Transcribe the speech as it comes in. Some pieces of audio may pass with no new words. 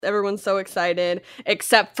Everyone's so excited,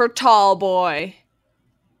 except for Tall Boy,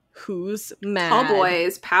 who's mad. Tall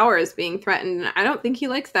Boy's power is being threatened, and I don't think he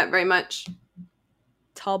likes that very much.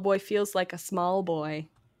 Tall Boy feels like a small boy.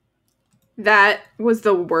 That was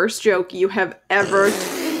the worst joke you have ever...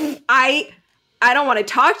 I don't want to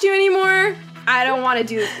talk to you anymore. I don't want to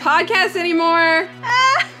do this podcast anymore.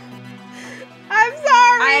 I'm sorry.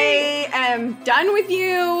 I am done with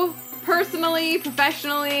you, personally,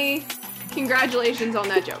 professionally. Congratulations on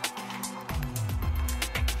that joke.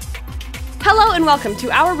 Hello and welcome to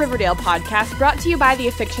our Riverdale podcast, brought to you by the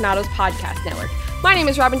AFICTIONADOS podcast network. My name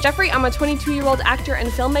is Robin Jeffrey. I'm a 22-year-old actor and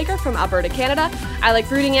filmmaker from Alberta, Canada. I like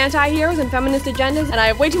rooting anti-heroes and feminist agendas, and I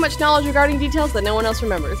have way too much knowledge regarding details that no one else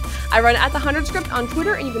remembers. I run at the 100 Script on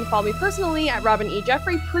Twitter, and you can follow me personally at Robin E.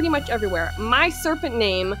 Jeffrey pretty much everywhere. My serpent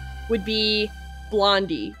name would be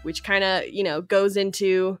Blondie, which kind of, goes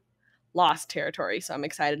into Lost territory, so I'm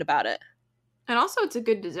excited about it. And also, it's a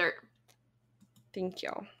good dessert. Thank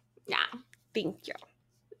you. Yeah. Thank you.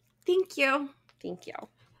 Thank you. Thank you.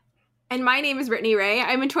 And my name is Brittany Ray.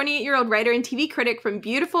 I'm a 28-year-old writer and TV critic from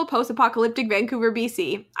beautiful post-apocalyptic Vancouver,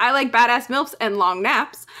 BC. I like badass MILFs and long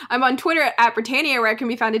naps. I'm on Twitter at Britannia, where I can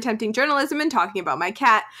be found attempting journalism and talking about my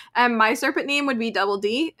cat. And my serpent name would be Double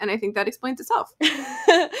D, and I think that explains itself.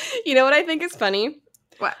 You know what I think is funny?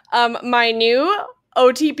 What? My new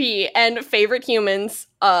OTP and favorite humans,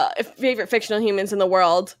 favorite fictional humans in the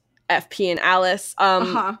world, FP and Alice.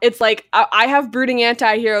 It's like, I have brooding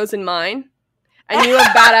anti-heroes in mine. And you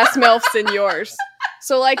have badass MILFs in yours.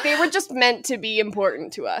 So, they were just meant to be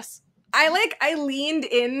important to us. I leaned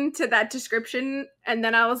into that description, and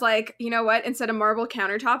then I was like, you know what? Instead of marble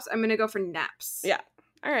countertops, I'm going to go for naps. Yeah.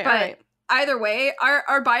 All right, but either way,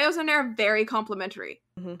 our bios in there are very complimentary.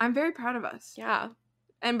 Mm-hmm. I'm very proud of us. Yeah.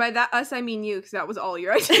 And by that, us, I mean you, because that was all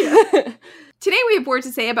your idea. Today, we have more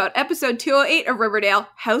to say about episode 208 of Riverdale,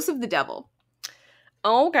 House of the Devil.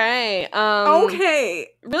 Okay.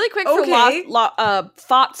 Really quick for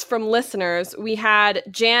thoughts from listeners. We had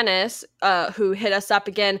Janice, who hit us up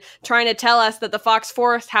again, trying to tell us that the Fox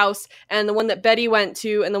Forest house and the one that Betty went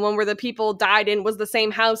to and the one where the people died in was the same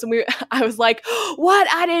house. And I was like, what?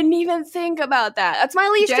 I didn't even think about that. That's my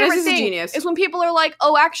least favorite thing. Genius. Is when people are like,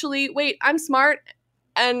 oh, actually, wait, I'm smart.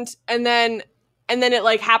 And then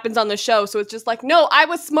it happens on the show. So it's just like, no, I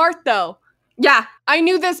was smart though. Yeah. I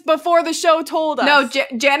knew this before the show told us. No,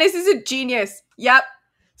 Janice is a genius. Yep.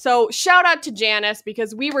 So shout out to Janice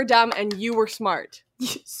because we were dumb and you were smart.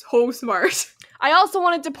 So smart. I also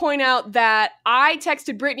wanted to point out that I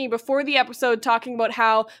texted Brittany before the episode talking about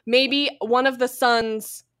how maybe one of the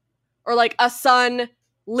sons or a son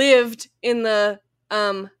lived in the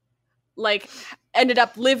ended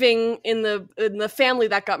up living in the family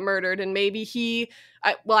that got murdered, and maybe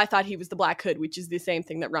I thought he was the Black Hood, which is the same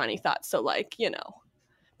thing that Ronnie thought, so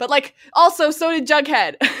but also so did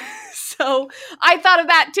Jughead. So I thought of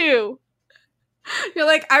that too. You're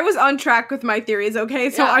like, I was on track with my theories, okay,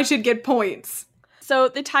 so yeah. I should get points. So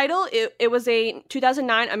the title, it was a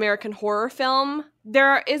 2009 American horror film.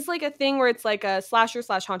 There is a thing where it's a slasher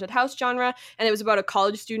 / haunted house genre, and it was about a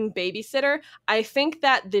college student babysitter. I think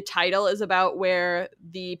that the title is about where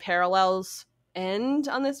the parallels end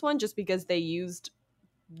on this one, just because they used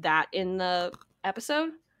that in the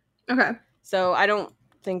episode. Okay. So I don't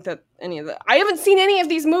think that I haven't seen any of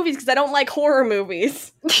these movies because I don't like horror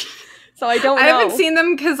movies. So I don't know. I haven't seen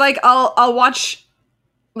them because I'll watch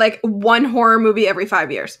one horror movie every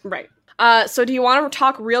 5 years. Right. So do you want to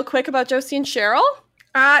talk real quick about Josie and Cheryl?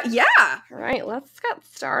 Yeah. All right, let's get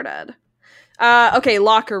started. Okay,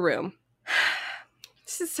 locker room.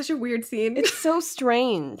 This is such a weird scene. It's so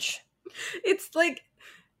strange. It's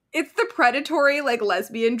the predatory,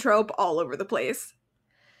 lesbian trope all over the place.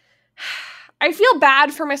 I feel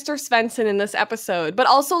bad for Mr. Svensson in this episode, but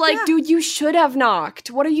also, yeah. Dude, you should have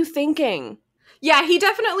knocked. What are you thinking? Yeah, he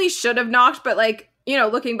definitely should have knocked, but,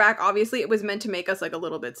 looking back, obviously, it was meant to make us, a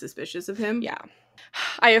little bit suspicious of him. Yeah.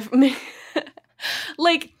 I have...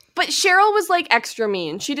 but Cheryl was, extra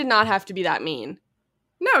mean. She did not have to be that mean.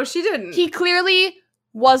 No, she didn't. He clearly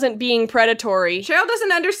wasn't being predatory. Cheryl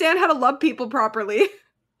doesn't understand how to love people properly.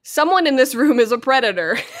 Someone in this room is a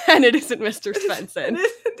predator, and it isn't Mr. Svensson. It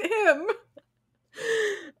isn't him.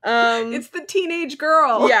 It's the teenage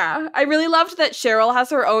girl. Yeah. I really loved that Cheryl has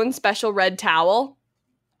her own special red towel.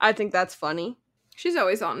 I think that's funny. She's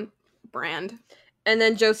always on brand. And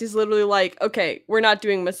then Josie's literally like, okay, we're not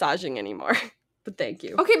doing massaging anymore. But thank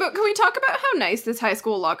you. Okay, but can we talk about how nice this high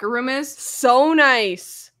school locker room is? So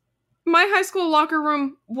nice. My high school locker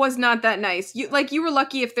room was not that nice. You were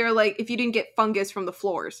lucky if you didn't get fungus from the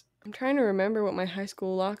floors. I'm trying to remember what my high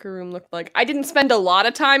school locker room looked like. I didn't spend a lot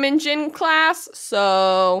of time in gym class,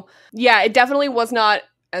 so yeah, it definitely was not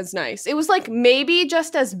as nice. It was like maybe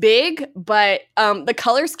just as big, but the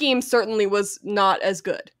color scheme certainly was not as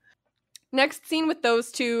good. Next scene with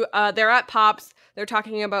those two, they're at Pops. They're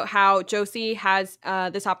talking about how Josie has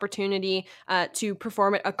this opportunity to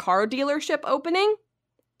perform at a car dealership opening.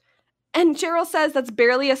 And Cheryl says that's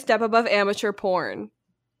barely a step above amateur porn.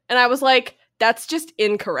 And I was like, that's just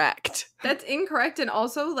incorrect. That's incorrect, and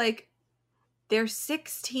also, like, they're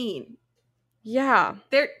 16. Yeah.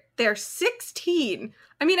 They're 16.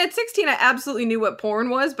 I mean, at 16, I absolutely knew what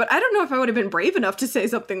porn was, but I don't know if I would have been brave enough to say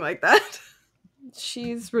something like that.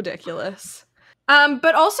 She's ridiculous.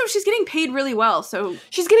 But also, she's getting paid really well, so...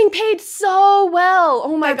 She's getting paid so well!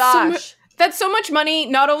 Oh my gosh. That's so much money,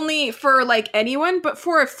 not only for, like, anyone, but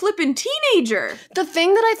for a flippin' teenager. The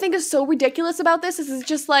thing that I think is so ridiculous about this is it's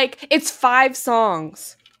just, like, it's 5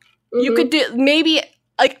 songs. Mm-hmm. You could do, maybe,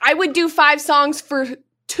 like, I would do 5 songs for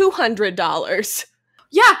 $200.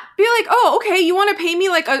 Yeah, be like, oh, okay, you want to pay me,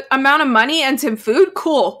 like, a amount of money and some food?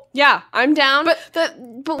 Cool. Yeah, I'm down. But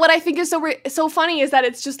what I think is so funny is that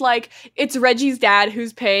it's just, like, it's Reggie's dad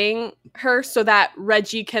who's paying her so that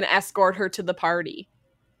Reggie can escort her to the party.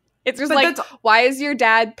 It's just like, why is your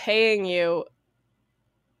dad paying you?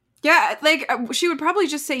 Yeah, like, she would probably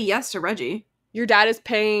just say yes to Reggie. Your dad is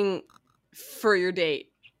paying for your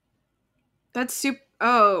date. That's super...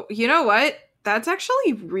 Oh, you know what? That's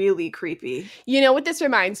actually really creepy. You know what this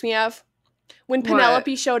reminds me of? When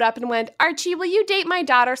Penelope showed up and went, Archie, will you date my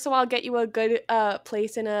daughter so I'll get you a good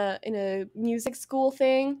place in a music school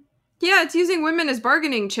thing? Yeah, it's using women as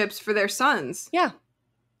bargaining chips for their sons. Yeah.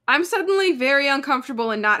 I'm suddenly very uncomfortable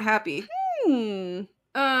and not happy. I'm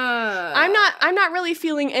not really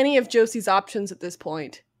feeling any of Josie's options at this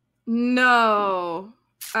point. No.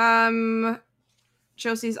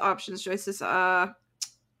 Josie's options choices. Ronnie.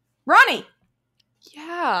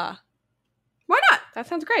 Yeah. Why not? That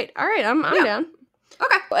sounds great. All right, I'm down.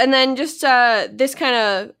 Okay. And then just this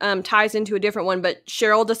kind of ties into a different one, but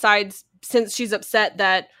Cheryl decides, since she's upset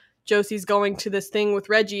that Josie's going to this thing with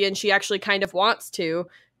Reggie and she actually kind of wants to,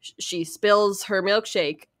 she spills her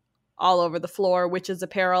milkshake all over the floor, which is a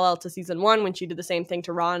parallel to season 1 when she did the same thing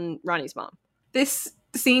to Ronnie's mom. This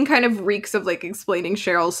scene kind of reeks of, like, explaining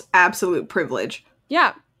Cheryl's absolute privilege.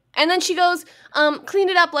 Yeah. And then she goes, clean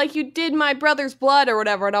it up like you did my brother's blood or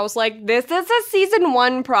whatever. And I was like, this is a season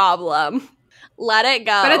 1 problem. Let it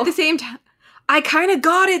go. But at the same time, I kind of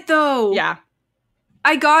got it, though. Yeah.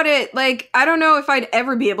 I got it. Like, I don't know if I'd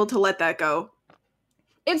ever be able to let that go.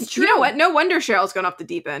 It's true. You know what? No wonder Cheryl's gone off the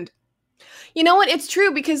deep end. You know what? It's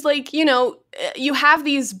true because, like, you know, you have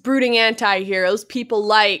these brooding anti-heroes, people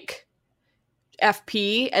like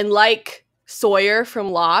FP and like Sawyer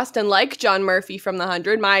from Lost and like John Murphy from The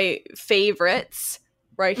 100, my favorites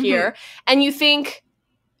right here. And you think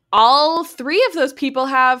all 3 of those people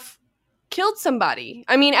have killed somebody.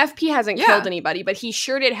 I mean, FP hasn't killed anybody, but he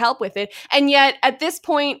sure did help with it. And yet, at this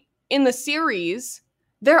point in the series,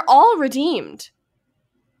 they're all redeemed.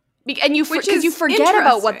 And you forget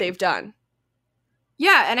about what they've done.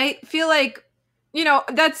 Yeah, and I feel like, you know,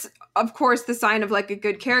 that's, of course, the sign of, like, a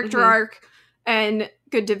good character arc and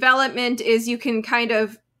good development is you can kind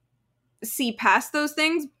of see past those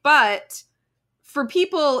things. But for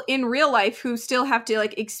people in real life who still have to,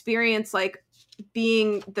 like, experience, like,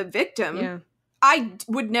 being the victim, I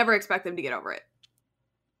would never expect them to get over it.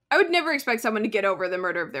 I would never expect someone to get over the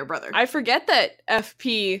murder of their brother. I forget that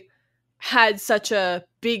FP had such a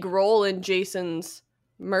big role in Jason's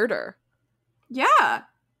murder. Yeah.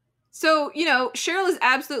 So, you know, Cheryl is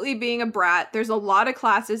absolutely being a brat. There's a lot of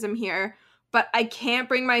classism here, but I can't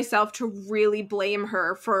bring myself to really blame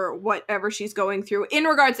her for whatever she's going through in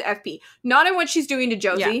regards to FP. Not in what she's doing to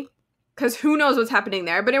Josie, because who knows what's happening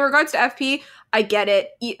there. But in regards to FP, I get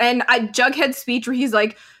it. And Jughead's speech where he's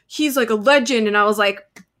like a legend. And I was like,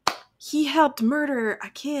 he helped murder a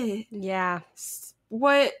kid. Yeah.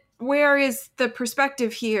 Where is the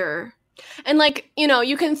perspective here? And, like, you know,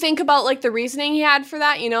 you can think about, like, the reasoning he had for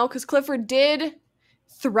that, you know, because Clifford did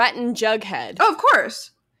threaten Jughead. Oh, of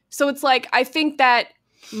course. So it's like, I think that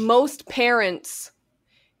most parents,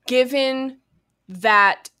 given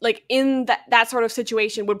that, like, in that sort of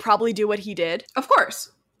situation, would probably do what he did. Of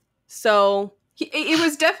course. So it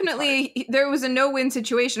was definitely, there was a no-win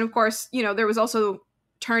situation. Of course, you know, there was also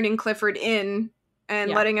turning Clifford in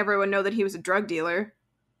and letting everyone know that he was a drug dealer.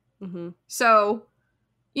 So,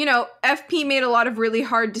 you know, FP made a lot of really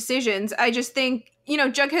hard decisions. I just think, you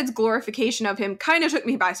know, Jughead's glorification of him kind of took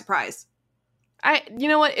me by surprise. You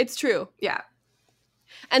know what? It's true. Yeah.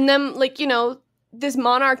 And then, like, you know, this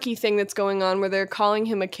monarchy thing that's going on where they're calling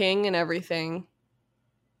him a king and everything.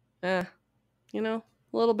 A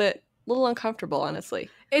little uncomfortable, honestly.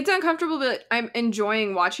 It's uncomfortable, but I'm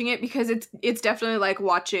enjoying watching it because it's definitely like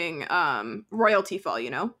watching royalty fall, you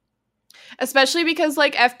know? Especially because,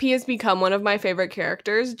 like, FP has become one of my favorite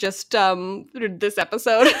characters just through this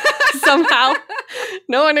episode. Somehow.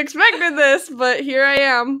 No one expected this, but here I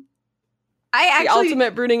am. The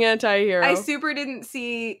ultimate brooding anti-hero. I super didn't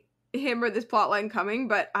see him or this plotline coming,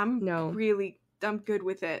 but I'm good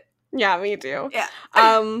with it. Yeah, me too. Yeah.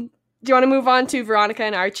 Do you want to move on to Veronica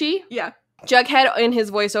and Archie? Yeah. Jughead in his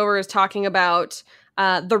voiceover is talking about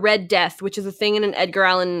the Red Death, which is a thing in an Edgar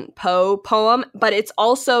Allan Poe poem, but it's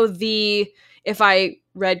also the, if I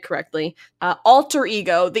read correctly, alter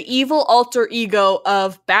ego, the evil alter ego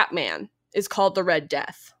of Batman is called the Red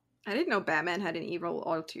Death. I didn't know Batman had an evil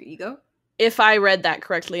alter ego. If I read that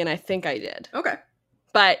correctly, and I think I did. Okay.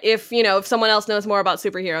 But if someone else knows more about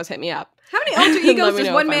superheroes, hit me up. How many alter egos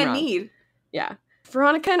does one man need? Yeah.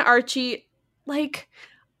 Veronica and Archie, like,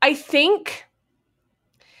 I think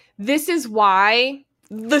this is why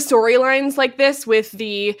the storylines like this with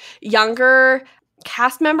the younger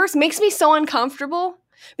cast members makes me so uncomfortable.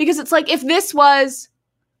 Because it's like, if this was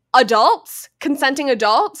adults, consenting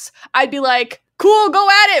adults, I'd be like, cool, go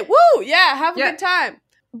at it. Woo, yeah, have a good time.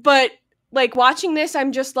 But, like, watching this,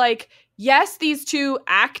 I'm just like, yes, these two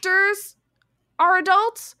actors are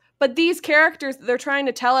adults, but these characters they're trying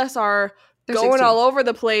to tell us are going 16. all over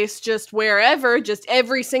the place, just wherever, just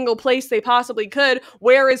every single place they possibly could.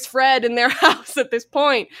 Where is Fred in their house at this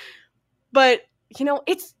point? But,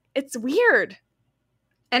 it's weird.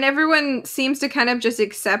 And everyone seems to kind of just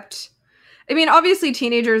accept, I mean, obviously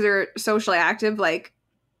teenagers are socially active, like,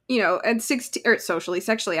 at 16, or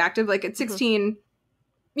sexually active, like at 16,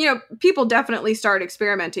 people definitely start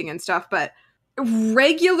experimenting and stuff, but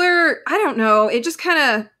regular, I don't know, it just kind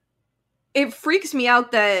of, it freaks me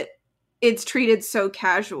out that it's treated so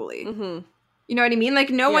casually. Mm-hmm. You know what I mean?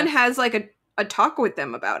 Like, no one has, like, a talk with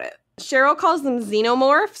them about it. Cheryl calls them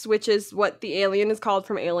xenomorphs, which is what the alien is called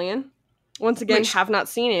from Alien. Once again, have not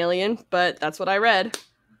seen Alien, but that's what I read.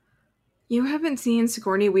 You haven't seen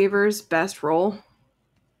Sigourney Weaver's best role?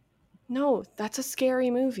 No, that's a scary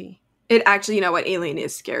movie. It actually, you know what? Alien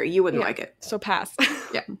is scary. You wouldn't like it. So pass.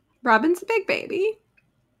 Yeah. Robin's a big baby.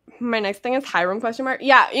 My next thing is Hiram ?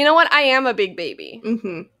 Yeah, you know what? I am a big baby.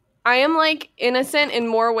 Mm-hmm. I am, like, innocent in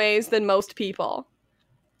more ways than most people.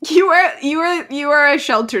 You are a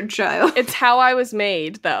sheltered child. It's how I was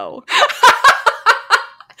made, though.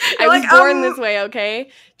 I was born this way,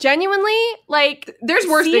 okay? Genuinely, like, there's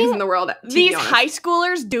worse things in the world. These high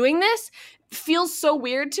schoolers doing this feels so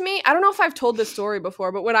weird to me. I don't know if I've told this story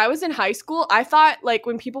before, but when I was in high school, I thought, like,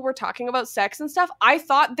 when people were talking about sex and stuff, I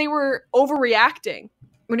thought they were overreacting.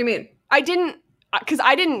 What do you mean? Because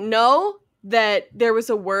I didn't know that there was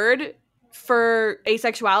a word for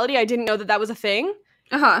asexuality. I didn't know that was a thing.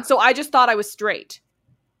 Uh-huh. So I just thought I was straight.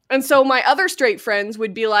 And so my other straight friends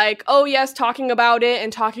would be like, oh yes, talking about it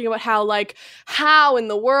and talking about how, like, how in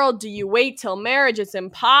the world do you wait till marriage? It's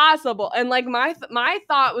impossible. And, like, my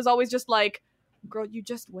thought was always just like, girl, you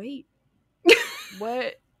just wait.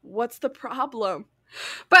 What's the problem?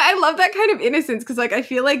 But I love that kind of innocence because, like, I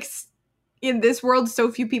feel like in this world,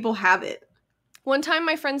 so few people have it. One time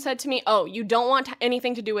my friend said to me, oh, you don't want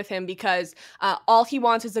anything to do with him because all he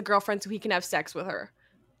wants is a girlfriend so he can have sex with her.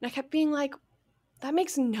 And I kept being like, that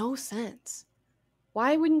makes no sense.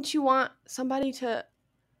 Why wouldn't you want somebody to,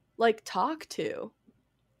 like, talk to?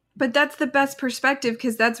 But that's the best perspective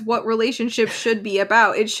because that's what relationships should be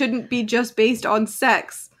about. It shouldn't be just based on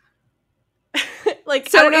sex. Like,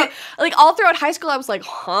 so I don't know. Like, all throughout high school, I was like,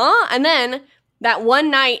 huh? And then that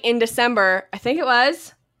one night in December, I think it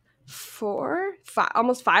was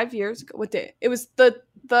almost 5 years ago. What day? It was the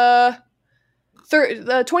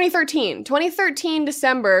 2013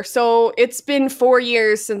 December. So it's been 4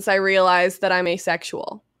 years since I realized that I'm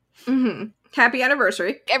asexual. Mm-hmm. Happy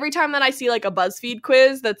anniversary. Every time that I see, like, a BuzzFeed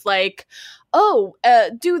quiz that's like, oh,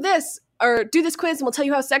 do this or do this quiz and we'll tell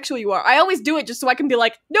you how sexual you are. I always do it just so I can be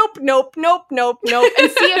like, nope, nope, nope, nope, nope.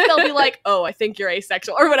 And see if they'll be like, oh, I think you're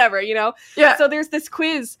asexual or whatever, Yeah. So there's this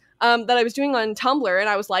quiz that I was doing on Tumblr and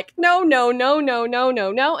I was like, no.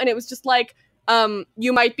 And it was just like,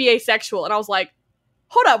 you might be asexual. And I was like,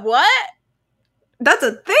 hold up, what? That's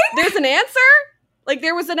a thing? There's an answer? Like,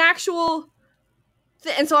 there was an actual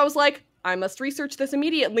and so I was like, I must research this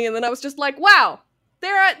immediately. And then I was just like, wow,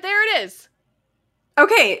 there it is.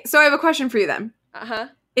 Okay, so I have a question for you then. Uh-huh.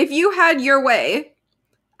 If you had your way,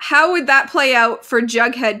 how would that play out for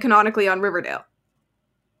Jughead canonically on Riverdale?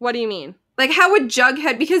 What do you mean? Like, how would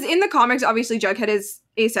Jughead, because in the comics, obviously Jughead is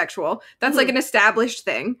asexual. That's like an established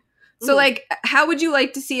thing. So like, how would you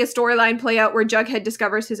like to see a storyline play out where Jughead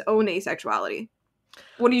discovers his own asexuality?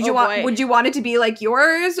 What did you want? Boy. Would you want it to be like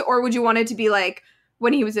yours, or would you want it to be like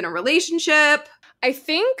when he was in a relationship? I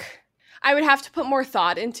think I would have to put more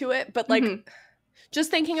thought into it, but like just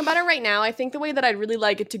thinking about it right now, I think the way that I'd really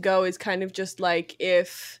like it to go is kind of just like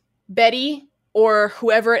if Betty or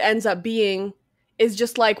whoever it ends up being is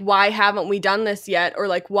just like, why haven't we done this yet? Or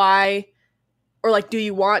like, why, or like, do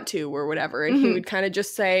you want to, or whatever? And he would kind of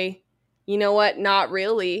just say, you know what? Not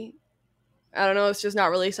really. I don't know. It's just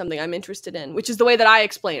not really something I'm interested in, which is the way that I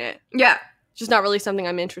explain it. Yeah. It's just not really something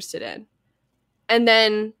I'm interested in. And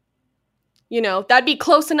then, you know, that'd be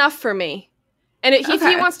close enough for me. And if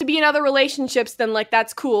he wants to be in other relationships, then, like,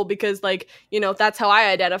 that's cool because, like, you know, if that's how I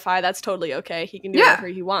identify, that's totally okay. He can do whatever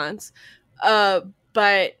he wants.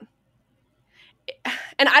 But,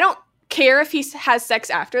 and I don't care if he has sex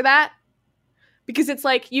after that because it's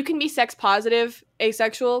like, you can be sex positive,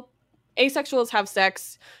 asexual. Asexuals have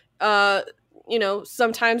sex, you know,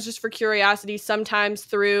 sometimes just for curiosity, sometimes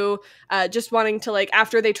through just wanting to, like,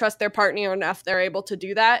 after they trust their partner enough, they're able to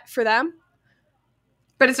do that for them.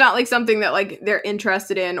 But it's not, like, something that, like, they're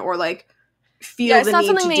interested in or, like, feel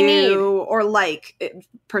the need to do or like it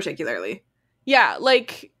particularly. Yeah,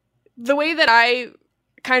 like, the way that I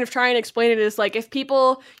kind of try and explain it is, like, if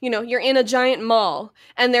people, you know, you're in a giant mall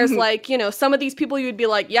and there's, like, you know, some of these people you would be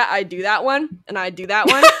like, yeah, I do that one, and I do that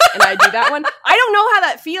one, and I do that one. I don't know how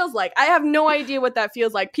that feels like. I have no idea what that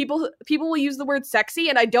feels like. People will use the word sexy,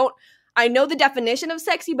 and I know the definition of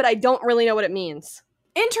sexy, but I don't really know what it means.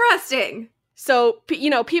 Interesting. So,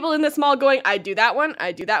 you know, people in this mall going, I do that one,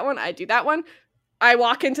 I do that one, I do that one. I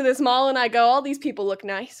walk into this mall and I go, all these people look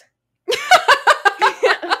nice.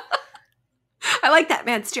 I like that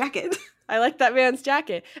man's jacket. I like that man's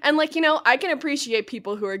jacket. And, like, you know, I can appreciate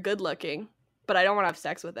people who are good looking, but I don't want to have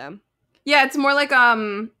sex with them. Yeah, it's more like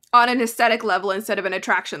on an aesthetic level instead of an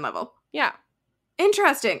attraction level. Yeah.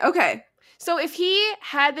 Interesting. Okay. So if he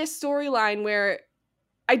had this storyline where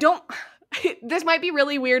this might be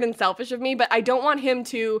really weird and selfish of me, but I don't want him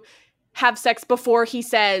to have sex before he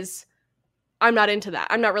says, I'm not into that.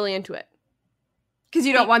 I'm not really into it. Because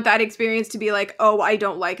you don't want that experience to be like, oh, I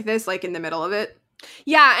don't like this, like in the middle of it.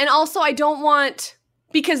 Yeah, and also I don't want,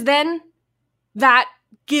 because then that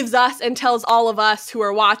gives us and tells all of us who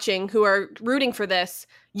are watching, who are rooting for this,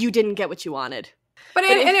 you didn't get what you wanted. But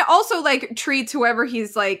it also, like, treats whoever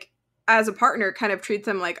he's, like, as a partner, kind of treats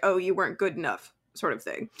them like, oh, you weren't good enough, sort of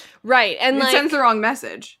thing. Right, and it like, sends the wrong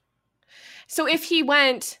message. So if he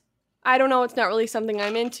went, I don't know, it's not really something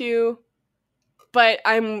I'm into, but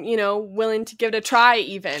I'm, you know, willing to give it a try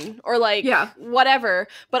even, or like, whatever.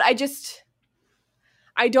 But I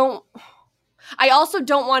also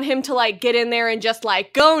don't want him to, like, get in there and just,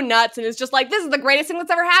 like, go nuts, and it's just like, this is the greatest thing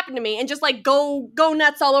that's ever happened to me, and just, like, go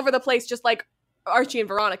nuts all over the place, just like Archie and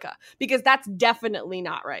Veronica, because that's definitely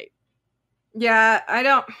not right. Yeah,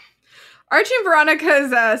 Archie and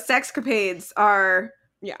Veronica's sexcapades are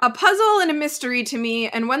a puzzle and a mystery to me,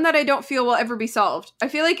 and one that I don't feel will ever be solved. I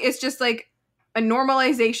feel like it's just, like, a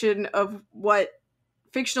normalization of what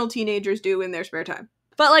fictional teenagers do in their spare time.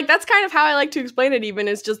 But, like, that's kind of how I like to explain it even,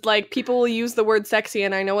 is just, like, people will use the word sexy,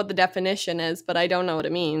 and I know what the definition is, but I don't know what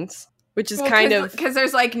it means. Which is Because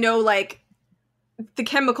there's, like, no, like, the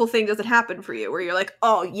chemical thing doesn't happen for you, where you're like,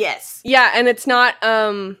 oh, yes. Yeah, and it's not,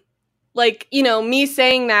 like, you know, me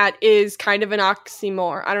saying that is kind of an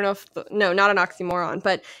oxymoron. I don't know if, no, not an oxymoron,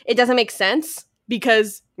 but it doesn't make sense,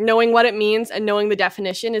 because knowing what it means and knowing the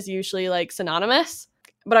definition is usually, like, synonymous,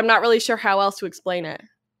 but I'm not really sure how else to explain it.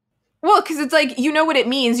 Well, because it's like, you know what it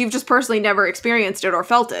means, you've just personally never experienced it or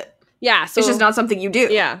felt it. Yeah. So it's just not something you do.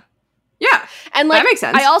 Yeah. Yeah. And, like, that makes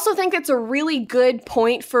sense. I also think it's a really good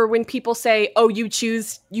point for when people say, oh, you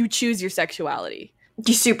choose your sexuality.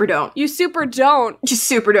 You super don't. You super don't. You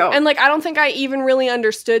super don't. And, like, I don't think I even really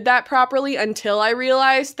understood that properly until I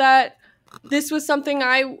realized that this was something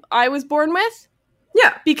I was born with.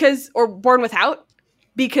 Yeah. Or born without.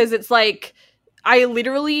 Because it's like, I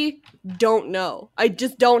literally don't know. I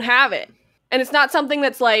just don't have it. And it's not something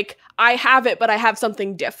that's like, I have it, but I have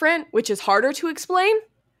something different, which is harder to explain.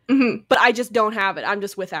 Mm-hmm. But I just don't have it. I'm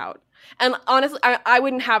just without. And honestly, I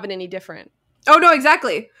wouldn't have it any different. Oh, no,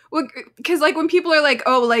 exactly. Well, because, like, when people are like,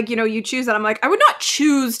 oh, like, you know, you choose that, I'm like, I would not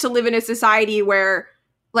choose to live in a society where,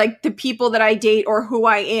 like, the people that I date or who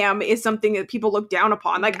I am is something that people look down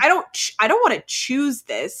upon. Like, I don't want to choose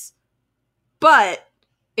this, but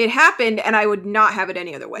it happened, and I would not have it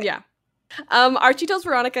any other way. Yeah. Archie tells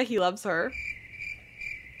Veronica he loves her.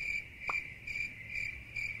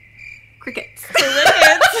 Crickets.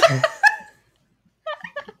 Crickets.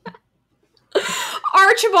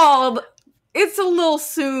 Archibald, it's a little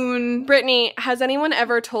soon. Brittany, has anyone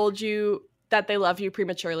ever told you that they love you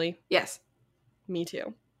prematurely? Yes. Me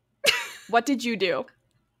too. What did you do?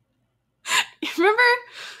 Remember?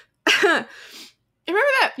 Remember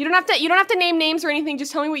that? You don't have to name names or anything.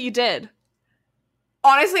 Just tell me what you did.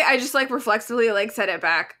 Honestly, I just like reflexively like said it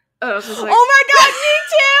back. I was just like, oh my god, me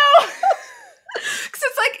too! Because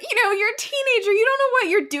it's like, you know, you're a teenager. You don't know what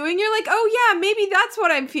you're doing. You're like, oh yeah, maybe that's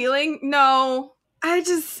what I'm feeling. No. I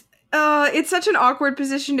just, it's such an awkward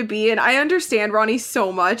position to be in. I understand Ronnie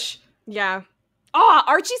so much. Yeah. Oh,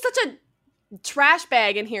 Archie's such a trash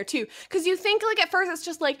bag in here too, because you think like at first it's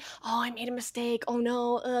just like, oh, I made a mistake, oh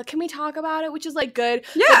no, can we talk about it, which is like good.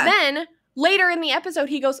 Yeah. But then later in the episode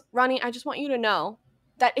he goes, Ronnie, I just want you to know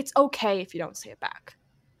that it's okay if you don't say it back.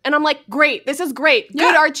 And I'm like, great, this is great. Yeah.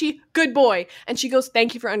 Good Archie, good boy. And she goes,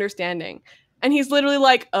 thank you for understanding. And he's literally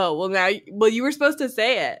like, oh, well you were supposed to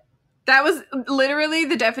say it. That was literally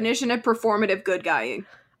the definition of performative good guying.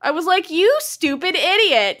 I was like, you stupid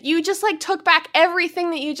idiot. You just, like, took back everything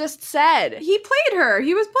that you just said. He played her.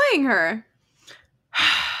 He was playing her.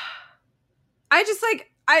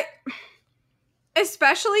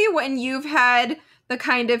 Especially when you've had the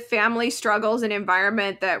kind of family struggles and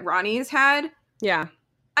environment that Ronnie's had. Yeah.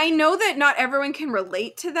 I know that not everyone can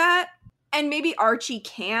relate to that, and maybe Archie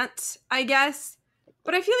can't, I guess.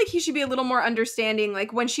 But I feel like he should be a little more understanding,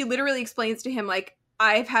 like, when she literally explains to him, like,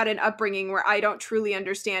 I've had an upbringing where I don't truly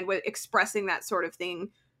understand what expressing that sort of thing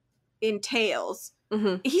entails.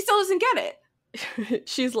 Mm-hmm. He still doesn't get it.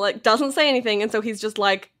 She's like, doesn't say anything, and so he's just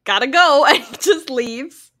like, gotta go, and just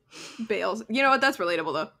leaves. Bails. You know what? That's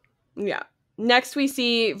relatable, though. Yeah. Next we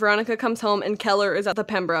see Veronica comes home, and Keller is at the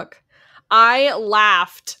Pembroke. I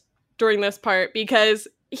laughed during this part, because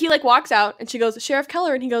he, like, walks out, and she goes, Sheriff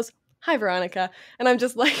Keller, and he goes, hi, Veronica. And I'm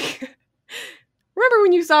just like... Remember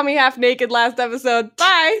when you saw me half naked last episode?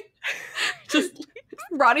 Bye. Just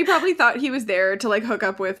Ronnie probably thought he was there to like hook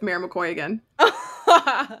up with Mayor McCoy again.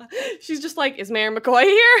 She's just like, is Mayor McCoy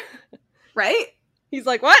here? Right? He's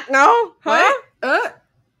like, what? No? Huh?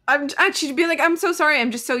 What? She'd be like, I'm so sorry.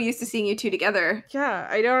 I'm just so used to seeing you two together. Yeah,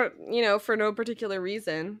 I don't, for no particular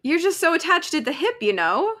reason. You're just so attached at the hip, you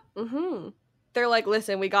know? Mm-hmm. They're like,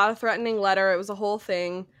 listen, we got a threatening letter. It was a whole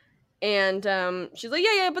thing. And she's like,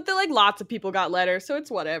 yeah, but like lots of people got letters, so it's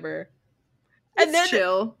whatever. And then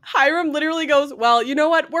chill. Hiram literally goes, well, you know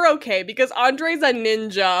what? We're okay because Andre's a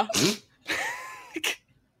ninja.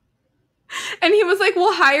 And he was like,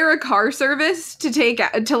 we'll hire a car service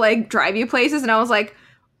to like drive you places. And I was like,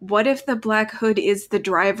 what if the Black Hood is the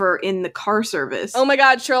driver in the car service? Oh my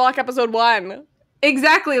god, Sherlock episode 1.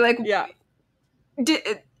 Exactly. Like, yeah.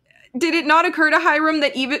 Did it not occur to Hiram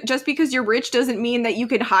that even just because you're rich doesn't mean that you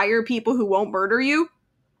can hire people who won't murder you?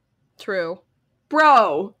 True.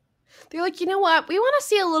 Bro. They're like, you know what? We want to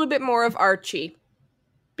see a little bit more of Archie.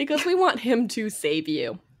 Because we want him to save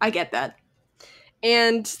you. I get that.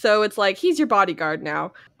 And so it's like, he's your bodyguard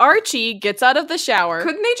now. Archie gets out of the shower.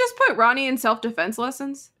 Couldn't they just put Ronnie in self-defense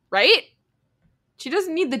lessons? Right? She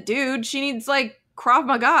doesn't need the dude. She needs, like, Krav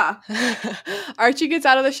Maga. Archie gets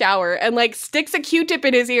out of the shower and, like, sticks a Q-tip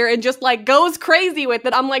in his ear and just, like, goes crazy with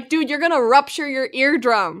it. I'm like, dude, you're gonna rupture your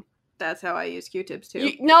eardrum. That's how I use Q-tips,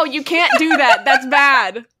 too. No, you can't do that. That's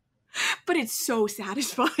bad. But it's so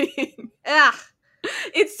satisfying. Ugh.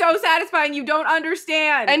 It's so satisfying. You don't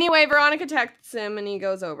understand. Anyway, Veronica texts him and he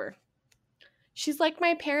goes over. She's like,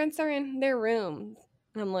 my parents are in their room.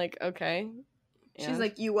 And I'm like, okay. She's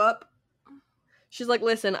like, you up? She's like,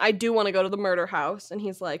 listen, I do want to go to the murder house. And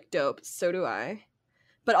he's like, dope, so do I.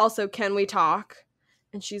 But also, can we talk?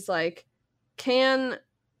 And she's like, can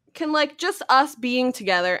like just us being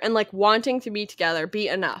together and like wanting to be together be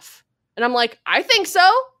enough? And I'm like, I think so.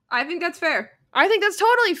 I think that's fair. I think that's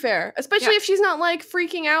totally fair. Especially if she's not like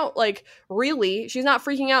freaking out, like really. She's not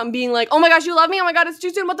freaking out and being like, oh my gosh, you love me? Oh my god, it's too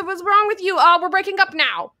soon. What's wrong with you? We're breaking up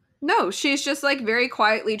now. No, she's just like very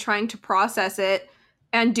quietly trying to process it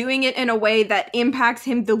and doing it in a way that impacts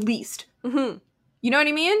him the least. Mm-hmm. You know what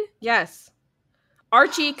I mean? Yes.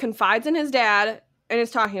 Archie confides in his dad and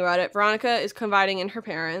is talking about it. Veronica is confiding in her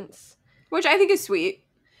parents. Which I think is sweet.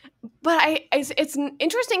 But it's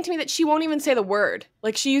interesting to me that she won't even say the word.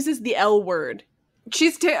 Like, she uses the L word.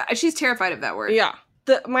 She's terrified of that word. Yeah.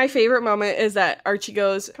 My favorite moment is that Archie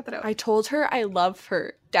goes, I told her I love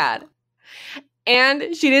her, Dad.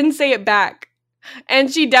 And she didn't say it back.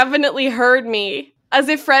 And she definitely heard me. As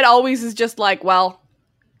if Fred always is just like, well,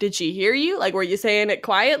 did she hear you? Like, were you saying it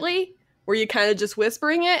quietly? Were you kind of just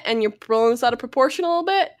whispering it and you're blowing this out of proportion a little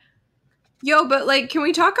bit? Yo, but, like, can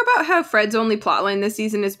we talk about how Fred's only plotline this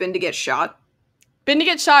season has been to get shot? Been to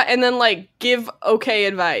get shot and then, like, give okay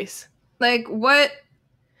advice. Like, what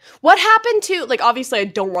What happened to, like, obviously I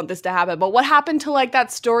don't want this to happen, but what happened to, like, that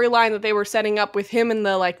storyline that they were setting up with him and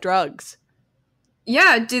the, like, drugs?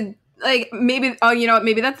 Yeah, did, like, maybe, oh, you know what,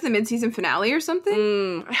 maybe that's the mid-season finale or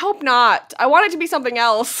something? I hope not. I want it to be something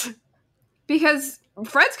else. Because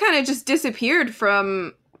Fred's kind of just disappeared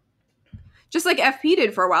from, just like FP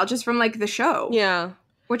did for a while, just from, like, the show. Yeah.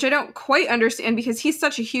 Which I don't quite understand because he's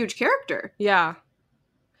such a huge character. Yeah.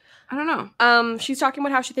 I don't know. She's talking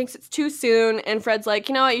about how she thinks it's too soon, and Fred's like,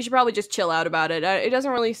 you know what, you should probably just chill out about it. It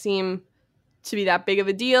doesn't really seem to be that big of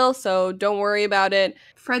a deal, so don't worry about it.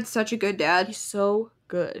 Fred's such a good dad. He's so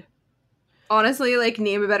good. Honestly, like,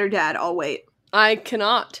 name a better dad, I'll wait. I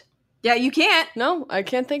cannot. Yeah, you can't. No, I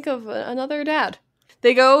can't think of another dad.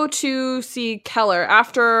 They go to see Keller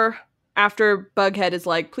after Bughead is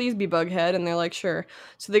like, please be Bughead, and they're like, sure.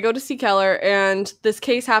 So they go to see Keller, and this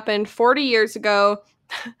case happened 40 years ago.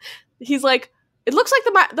 He's like, it looks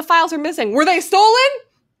like the files are missing. Were they stolen?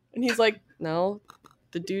 And he's like, no,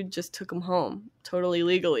 the dude just took them home, totally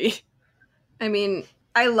legally. I mean,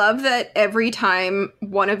 I love that every time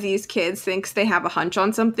one of these kids thinks they have a hunch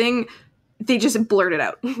on something, they just blurt it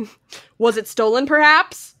out. Was it stolen,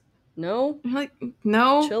 perhaps? No. I'm like,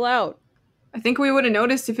 no. Chill out. I think we would have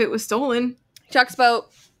noticed if it was stolen. He talks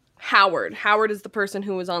about Howard. Howard is the person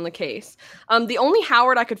who was on the case. The only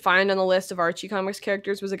Howard I could find on the list of Archie Comics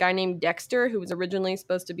characters was a guy named Dexter, who was originally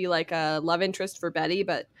supposed to be like a love interest for Betty,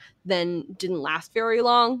 but then didn't last very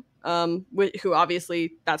long. Who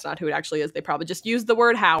obviously, that's not who it actually is. They probably just used the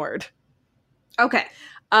word Howard. Okay.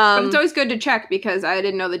 But it's always good to check because I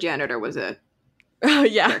didn't know the janitor was a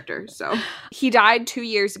character, so. He died 2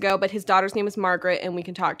 years ago, but his daughter's name is Margaret, and we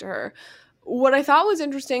can talk to her. What I thought was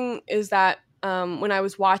interesting is that when I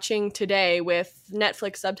was watching today with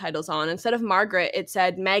Netflix subtitles on, instead of Margaret, it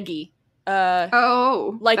said Maggie. Like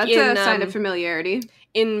that's a sign of familiarity.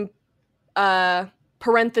 In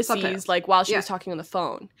parentheses, subtitles. Like while she was talking on the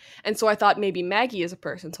phone. And so I thought maybe Maggie is a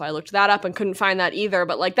person, so I looked that up and couldn't find that either.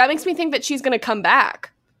 But like that makes me think that she's going to come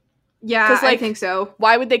back. Yeah, like, I think so.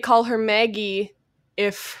 Why would they call her Maggie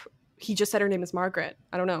if he just said her name is Margaret?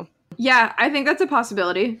 I don't know. Yeah, I think that's a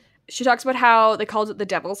possibility. She talks about how they called it the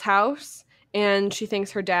Devil's House, and she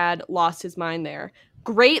thinks her dad lost his mind there.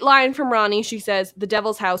 Great line from Ronnie. She says, the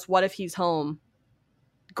Devil's House, what if he's home?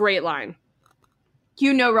 Great line.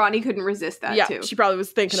 You know Ronnie couldn't resist that, too. She probably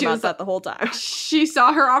was thinking about that the whole time. She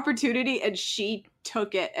saw her opportunity, and she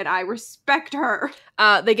took it, and I respect her.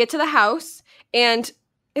 They get to the house, and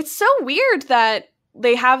it's so weird that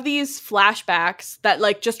they have these flashbacks that,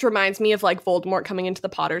 like, just reminds me of, like, Voldemort coming into the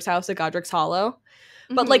Potter's house at Godric's Hollow.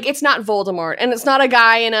 But, like, it's not Voldemort, and it's not a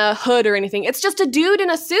guy in a hood or anything. It's just a dude in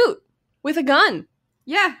a suit with a gun.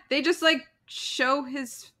 Yeah, they just, like, show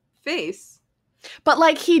his face. But,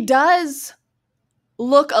 like, he does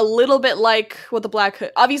look a little bit like what the Black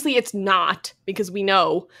Hood... Obviously, it's not, because we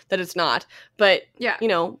know that it's not. But, you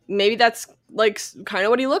know, maybe that's, like, kind of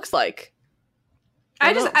what he looks like.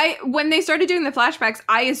 When they started doing the flashbacks,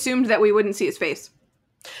 I assumed that we wouldn't see his face.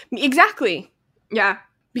 Exactly. Yeah.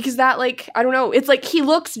 Because that, like, I don't know. It's like he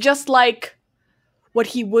looks just like what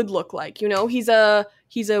he would look like, you know? He's a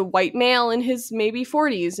white male in his maybe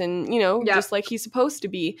 40s and, you know, just like he's supposed to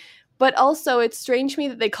be. But also, it's strange to me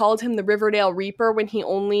that they called him the Riverdale Reaper when he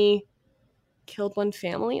only killed one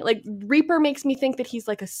family. Like, Reaper makes me think that he's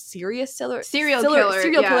like a serial killer,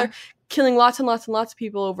 killing lots and lots and lots of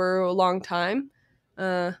people over a long time.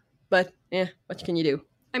 But, what can you do?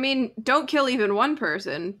 I mean, don't kill even one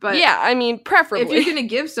person, but... Yeah, I mean, preferably. If you're gonna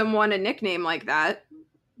give someone a nickname like that...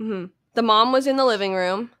 Mm-hmm. The mom was in the living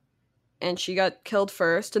room, and she got killed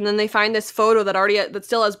first, and then they find this photo that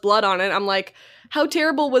still has blood on it. I'm like, how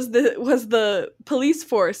terrible was the police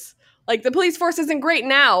force? Like, the police force isn't great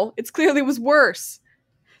now. It clearly was worse.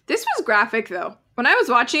 This was graphic, though. When I was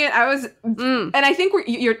watching it, I was... And I think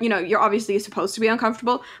you're obviously supposed to be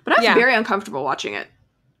uncomfortable, but I was very uncomfortable watching it.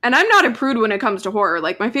 And I'm not a prude when it comes to horror.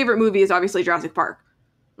 Like, my favorite movie is obviously Jurassic Park.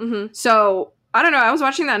 Mm-hmm. So, I don't know. I was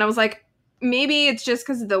watching that and I was like, maybe it's just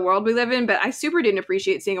because of the world we live in, but I super didn't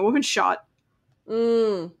appreciate seeing a woman shot.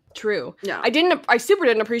 True. Yeah. I super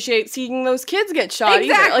didn't appreciate seeing those kids get shot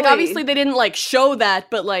either. Like, obviously they didn't, like, show that,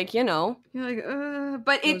 but, like, you know. You're like,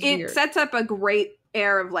 but it sets up a great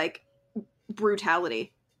air of, like,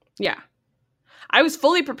 brutality. Yeah. I was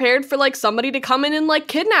fully prepared for, like, somebody to come in and, like,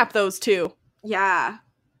 kidnap those two. Yeah.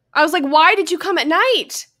 I was like, why did you come at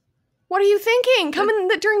night? What are you thinking? Come in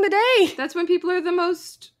during the day. That's when people are the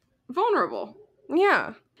most vulnerable.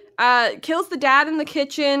 Yeah. Kills the dad in the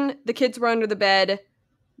kitchen. The kids were under the bed.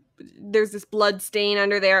 There's this blood stain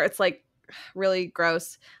under there. It's, like, really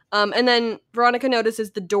gross. And then Veronica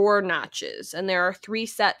notices the door notches, and there are 3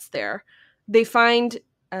 sets there. They find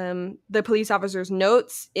the police officer's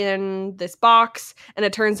notes in this box, and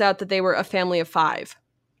it turns out that they were a family of 5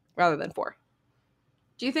 rather than 4.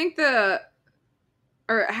 Do you think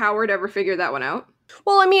Howard ever figured that one out?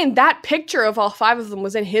 Well, I mean, that picture of all 5 of them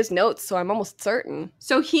was in his notes, so I'm almost certain.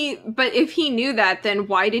 But if he knew that, then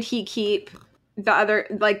why did he keep the other,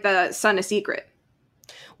 like, the son a secret?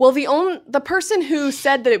 Well, the person who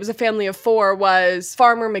said that it was a family of 4 was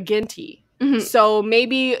Farmer McGinty. Mm-hmm. So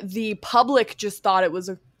maybe the public just thought it was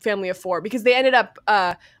a family of 4 because they ended up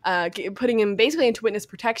putting him basically into witness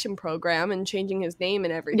protection program and changing his name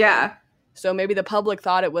and everything. Yeah. So maybe the public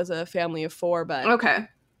thought it was a family of 4, but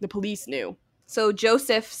the police knew. So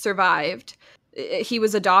Joseph survived. He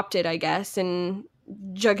was adopted, I guess, and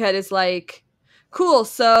Jughead is like, cool,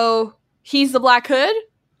 so he's the Black Hood?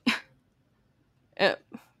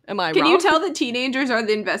 Am I wrong? Can you tell the teenagers are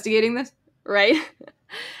investigating this? Right?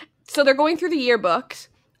 So they're going through the yearbooks.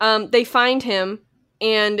 They find him,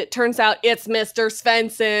 and it turns out it's Mr.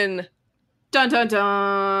 Svensson. Dun, dun,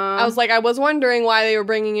 dun. I was like, I was wondering why they were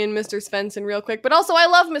bringing in Mr. Svensson real quick. But also, I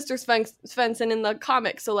love Mr. Svensson in the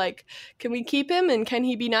comics. So, like, can we keep him, and can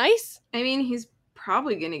he be nice? I mean, he's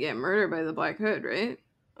probably going to get murdered by the Black Hood, right?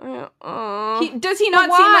 Does he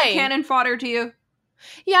not seem like cannon fodder to you?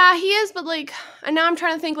 Yeah, he is, but, like, and now I'm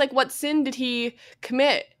trying to think, like, what sin did he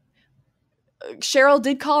commit? Cheryl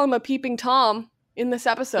did call him a peeping Tom in this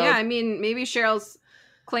episode. Yeah, I mean, maybe Cheryl's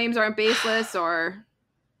claims aren't baseless or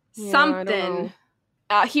something.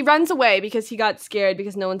 He runs away because he got scared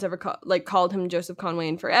because no one's ever called him Joseph Conway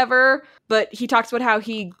in forever. But he talks about how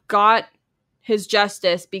he got his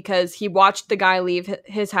justice because he watched the guy leave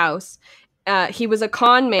his house. He was a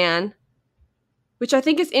con man, which I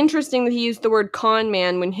think is interesting that he used the word con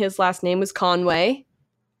man when his last name was Conway.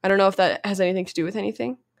 I don't know if that has anything to do with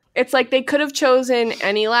anything. It's like they could have chosen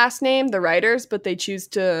any last name, the writers, but they choose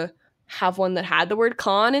to have one that had the word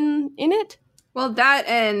con in it. Well, that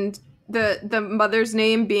and the mother's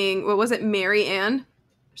name being, what was it, Mary Ann?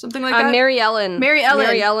 Or something like that? Mary Ellen. Mary Ellen.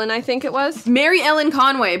 Mary Ellen, I think it was. Mary Ellen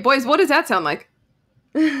Conway. Boys, what does that sound like?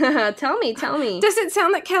 Tell me. Does it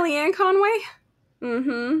sound like Kellyanne Conway?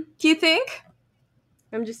 Mm-hmm. Do you think?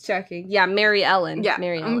 I'm just checking. Yeah, Mary Ellen. Yeah.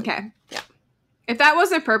 Mary Ellen. Okay. Yeah. If that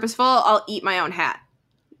wasn't purposeful, I'll eat my own hat.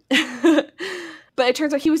 But it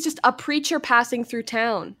turns out he was just a preacher passing through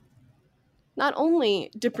town. Not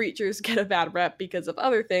only do preachers get a bad rep because of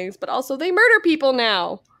other things, but also they murder people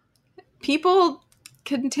now. People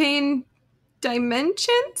contain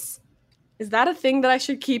dimensions? Is that a thing that I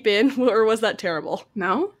should keep in, or was that terrible?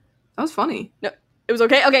 No, that was funny. No, it was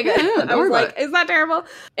okay? Okay, good. Yeah, I was like, is that terrible?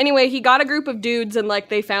 Anyway, he got a group of dudes and, like,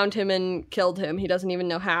 they found him and killed him. He doesn't even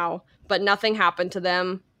know how. But nothing happened to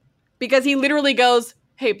them. Because he literally goes,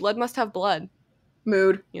 hey, blood must have blood.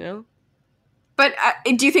 Mood. You know? But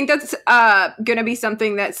do you think that's gonna be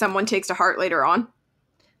something that someone takes to heart later on?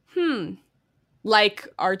 Like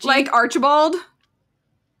Archie? Like Archibald?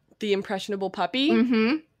 The impressionable puppy?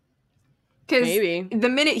 Mm-hmm. Because maybe. The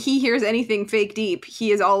minute he hears anything fake deep,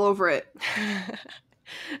 he is all over it.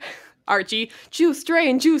 Archie, juice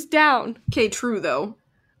drain, juice down. Okay, true, though.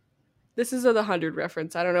 This is a The 100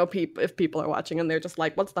 reference. I don't know if people are watching and they're just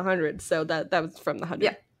like, what's The 100? So that was from The 100.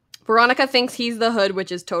 Yeah. Veronica thinks he's the Hood,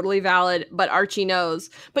 which is totally valid, but Archie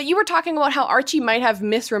knows. But you were talking about how Archie might have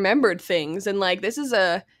misremembered things, and, like,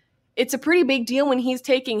 it's a pretty big deal when he's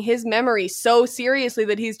taking his memory so seriously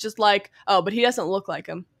that he's just like, oh, but he doesn't look like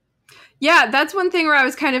him. Yeah, that's one thing where I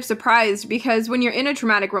was kind of surprised, because when you're in a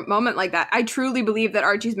traumatic moment like that, I truly believe that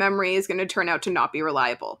Archie's memory is going to turn out to not be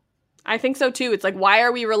reliable. I think so, too. It's like, why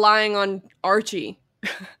are we relying on Archie?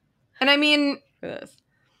 And I mean,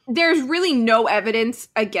 there's really no evidence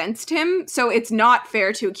against him, so it's not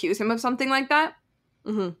fair to accuse him of something like that.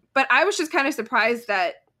 Mm-hmm. But I was just kind of surprised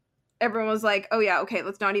that everyone was like, oh yeah, okay,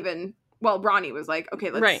 let's not even... Well, Ronnie was like, okay,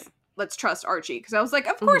 let's trust Archie. Because I was like,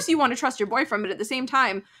 of course you want to trust your boyfriend, but at the same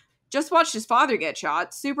time, just watched his father get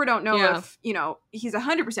shot. Super don't know if, he's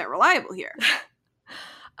 100% reliable here.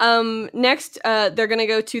 Next, they're gonna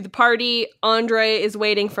go to the party. Andre is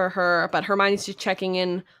waiting for her, but Hermione's just checking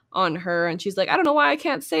in on her, and she's like, I don't know why I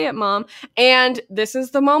can't say it, Mom. And this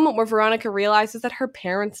is the moment where Veronica realizes that her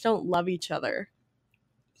parents don't love each other.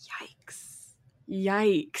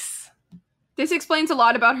 Yikes. This explains a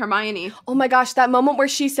lot about Hermione. Oh my gosh, that moment where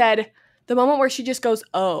she just goes,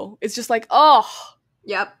 oh. It's just like, oh.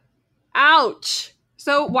 Yep. Ouch.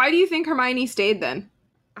 So why do you think Hermione stayed then?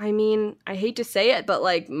 I mean, I hate to say it, but,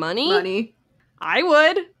 like, money? I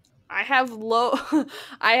would. I have a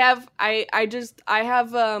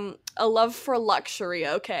love for luxury,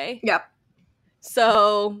 okay? Yep.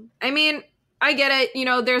 So, I mean, I get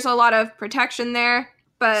it. There's a lot of protection there,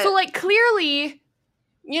 but... So, like, clearly,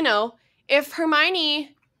 you know, if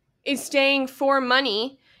Hermione is staying for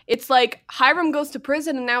money, it's like Hiram goes to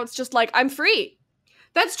prison and now it's just like, I'm free.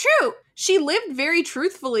 That's true. She lived very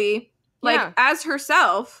truthfully, like, as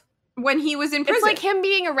herself when he was in prison. It's like him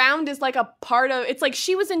being around is like a part of, it's like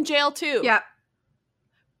she was in jail too. Yeah.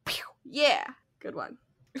 Yeah. Good one.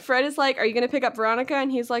 Fred is like, are you going to pick up Veronica?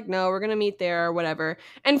 And he's like, no, we're going to meet there or whatever.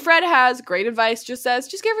 And Fred has great advice, just says,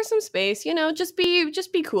 just give her some space, you know, just be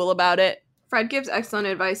cool about it. Fred gives excellent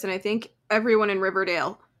advice, and I think everyone in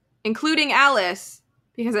Riverdale, including Alice,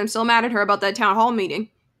 because I'm still mad at her about that town hall meeting,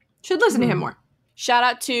 should listen to him more. Shout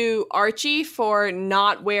out to Archie for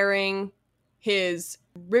not wearing his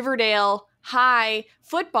Riverdale High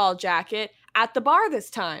football jacket at the bar this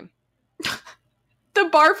time. The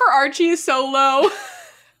bar for Archie is so low.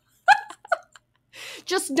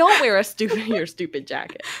 Just don't wear your stupid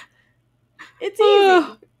jacket. It's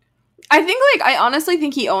easy. I think, like, I honestly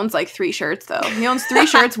think he owns, like, 3 shirts, though. He owns 3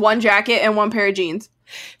 shirts, 1 jacket, and 1 pair of jeans.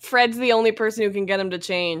 Fred's the only person who can get him to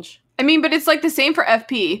change. I mean, but it's, like, the same for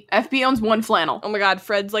FP. FP owns 1 flannel. Oh my god,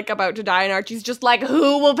 Fred's, like, about to die, and Archie's just like,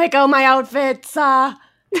 who will pick out my outfits?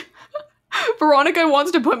 Veronica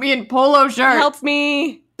wants to put me in polo shirt. Help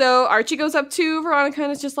me. So Archie goes up to Veronica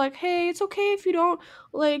and is just like, hey, it's okay if you don't,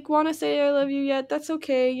 like, want to say I love you yet. That's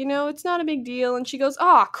okay. You know, it's not a big deal. And she goes,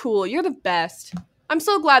 oh, cool. You're the best. I'm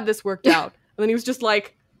so glad this worked out. And then he was just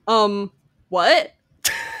like, what?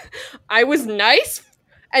 I was nice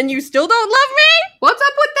and you still don't love me? What's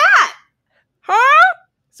up with that? Huh?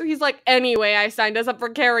 So he's like, anyway, I signed us up for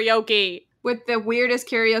karaoke. With the weirdest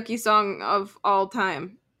karaoke song of all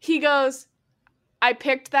time. He goes, I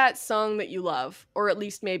picked that song that you love, or at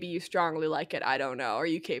least maybe you strongly like it. I don't know. Are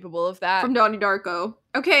you capable of that? From Donnie Darko.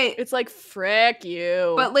 Okay. It's like, frick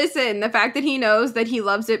you. But listen, the fact that he knows that he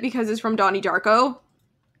loves it because it's from Donnie Darko.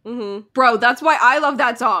 Bro, that's why I love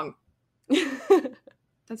that song.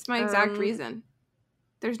 That's my exact reason.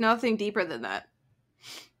 There's nothing deeper than that.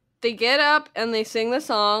 They get up and they sing the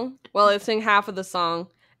song. Well, they sing half of the song.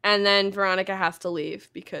 And then Veronica has to leave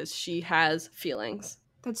because she has feelings.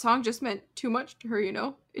 That song just meant too much to her, you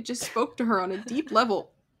know? It just spoke to her on a deep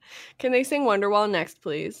level. Can they sing Wonderwall next,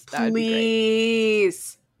 please? That would be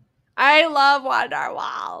great. I love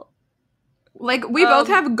Wonderwall. Like, we both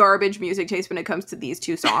have garbage music taste when it comes to these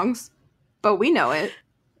 2 songs. But we know it.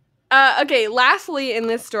 Okay, lastly in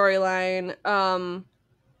this storyline,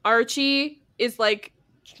 Archie is, like,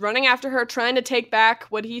 running after her, trying to take back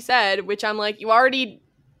what he said, which I'm like,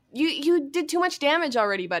 you did too much damage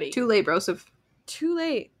already, buddy. Too late, Broseph. Too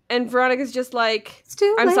late. And Veronica's just like, it's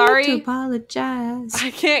too I'm late sorry to apologize.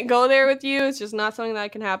 I can't go there with you. It's just not something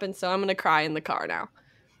that can happen. So I'm gonna cry in the car now,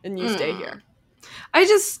 and you stay here.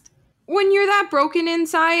 When you're that broken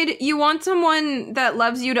inside, you want someone that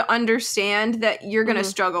loves you to understand that you're gonna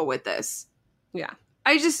struggle with this. Yeah.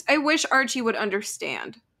 I wish Archie would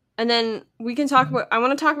understand. And then we can talk about, I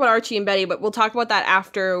want to talk about Archie and Betty, but we'll talk about that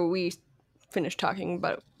after we finish talking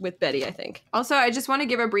about with Betty, I think. Also, I just want to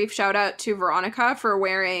give a brief shout out to Veronica for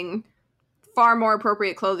wearing far more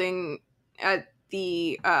appropriate clothing at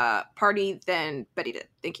the party than Betty did.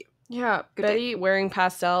 Thank you. Yeah, good Betty day. Wearing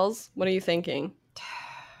pastels. What are you thinking?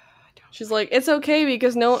 She's like, it's okay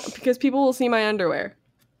because people will see my underwear.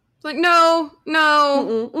 It's like, no.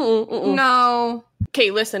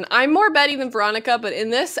 Okay, listen, I'm more Betty than Veronica, but in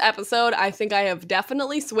this episode, I think I have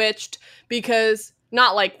definitely switched because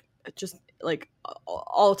not like just like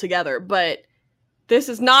all together, but this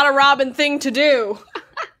is not a Robin thing to do.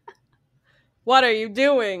 What are you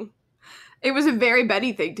doing? It was a very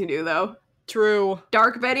Betty thing to do, though. True.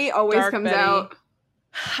 Dark Betty always comes out.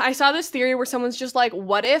 I saw this theory where someone's just like,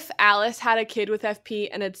 what if Alice had a kid with FP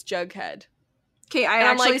and it's Jughead? Okay, I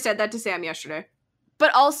actually said that to Sam yesterday.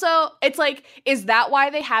 But also, it's like, is that why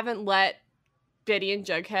they haven't let Betty and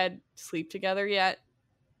Jughead sleep together yet?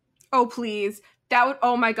 Oh, please.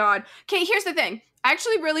 Oh my god. Okay, here's the thing. I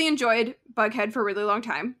actually really enjoyed Bughead for a really long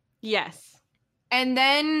time. Yes. And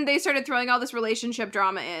then they started throwing all this relationship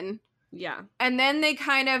drama in. Yeah. And then they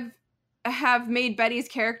kind of have made Betty's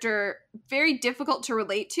character very difficult to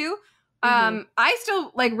relate to. I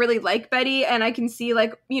still really like Betty, and I can see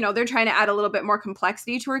they're trying to add a little bit more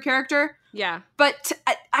complexity to her character. Yeah. But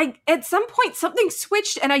I at some point something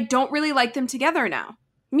switched, and I don't really like them together now.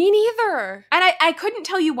 Me neither. And I couldn't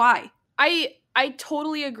tell you why. I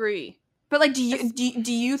totally agree. But do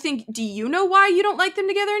you know why you don't like them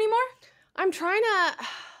together anymore?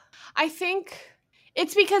 I think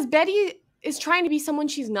it's because Betty is trying to be someone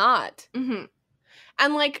she's not. Mm-hmm.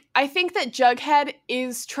 And I think that Jughead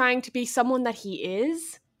is trying to be someone that he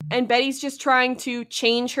is. And Betty's just trying to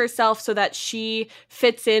change herself so that she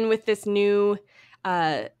fits in with this new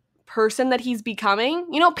person that he's becoming.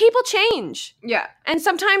 You know, people change. Yeah. And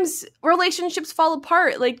sometimes relationships fall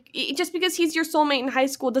apart. Like, just because he's your soulmate in high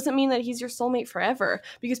school doesn't mean that he's your soulmate forever,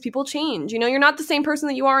 because people change. You know, you're not the same person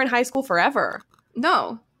that you are in high school forever.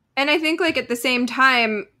 No. And I think, like, at the same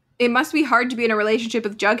time, it must be hard to be in a relationship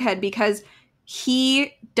with Jughead because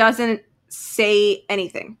he doesn't say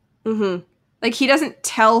anything. Mm-hmm. Like, he doesn't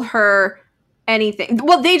tell her anything.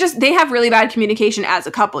 Well, they have really bad communication as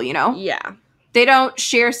a couple, you know? Yeah. They don't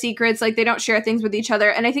share secrets, like, they don't share things with each other.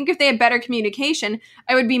 And I think if they had better communication,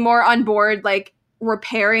 I would be more on board, like,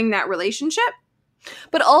 repairing that relationship.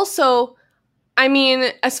 But also, I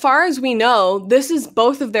mean, as far as we know, this is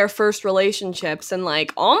both of their first relationships, and,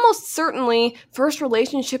 like, almost certainly first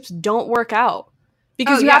relationships don't work out.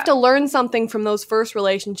 Because you have to learn something from those first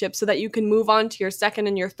relationships so that you can move on to your second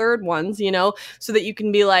and your third ones, you know, so that you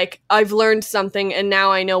can be like, I've learned something and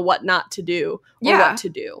now I know what not to do or what to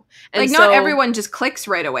do. And like, not everyone just clicks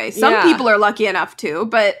right away. Some people are lucky enough to,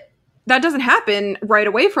 but that doesn't happen right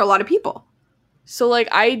away for a lot of people. So, like,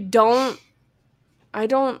 I don't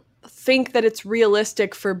think that it's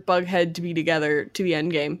realistic for Bughead to be together to the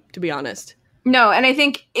end game, to be honest. No, and I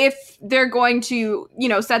think if they're going to, you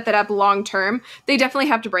know, set that up long term, they definitely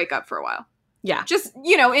have to break up for a while. Yeah. Just,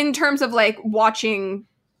 you know, in terms of, like, watching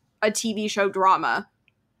a TV show drama.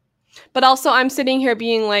 But also, I'm sitting here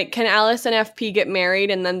being like, can Alice and FP get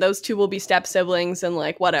married, and then those two will be step-siblings, and,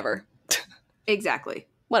 like, whatever. Exactly.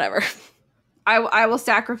 Whatever. I will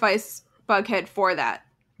sacrifice Bughead for that.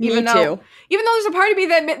 Me too. Even though there's a part of me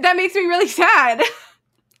that makes me really sad.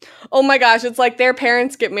 Oh my gosh, it's like their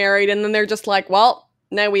parents get married and then they're just like, well,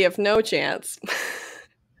 now we have no chance.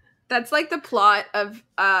 That's like the plot of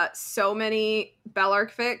so many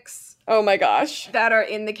Bellark fics. Oh my gosh. That are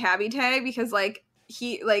in the Cabby tag because, like,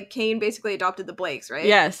 Kane basically adopted the Blakes, right?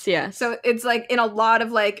 Yes, yes. So it's like in a lot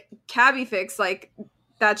of, like, Cabby fics, like,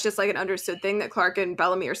 that's just, like, an understood thing that Clark and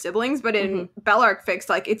Bellamy are siblings, but in Bellark fics,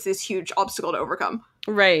 like, it's this huge obstacle to overcome.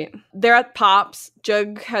 Right. They're at Pops.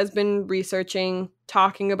 Jug has been researching,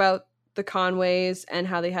 talking about the Conways and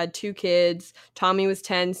how they had 2 kids. Tommy was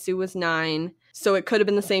 10, Sue was 9. So it could have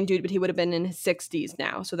been the same dude, but he would have been in his 60s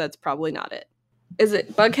now. So that's probably not it. Is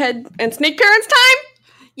it Bughead and Snake Parents time?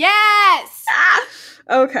 Yes! Ah!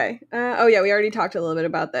 Okay. Oh yeah, we already talked a little bit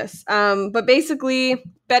about this. But basically,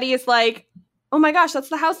 Betty is like, oh my gosh, that's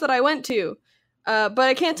the house that I went to. But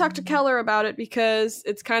I can't talk to Keller about it because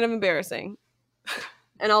it's kind of embarrassing.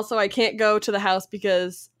 And also, I can't go to the house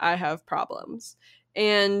because I have problems.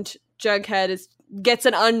 And Jughead gets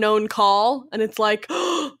an unknown call, and it's like,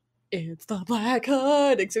 oh, it's the Black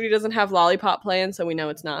Hood. Except he doesn't have Lollipop playing, so we know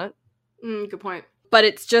it's not. Good point. But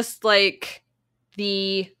it's just like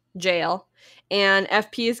the jail, and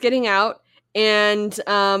FP is getting out, and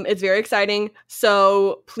it's very exciting.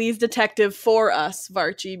 So please, detective, for us,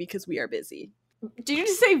 Varchi, because we are busy. Did you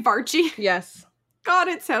just say Varchi? Yes. God,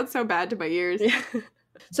 it sounds so bad to my ears. Yeah.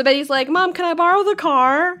 So Betty's like, Mom, can I borrow the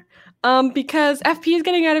car? Because FP is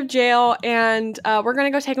getting out of jail, and we're going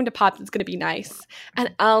to go take him to Pops. It's going to be nice.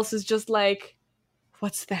 And Alice is just like,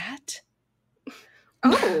 what's that?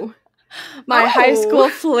 Oh. My high school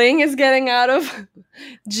fling is getting out of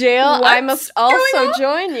jail. What's I must also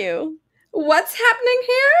join you. What's happening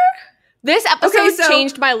here? This episode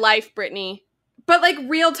changed my life, Brittany. But, like,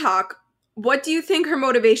 real talk, what do you think her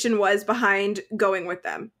motivation was behind going with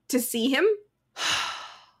them? To see him?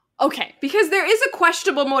 Okay. Because there is a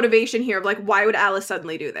questionable motivation here of, like, why would Alice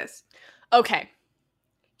suddenly do this? Okay.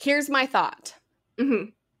 Here's my thought. Mm-hmm.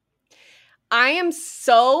 I am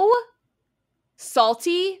so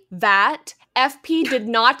salty that FP did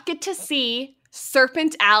not get to see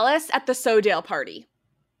Serpent Alice at the Sodale party.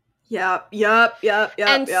 Yep.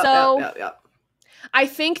 And so I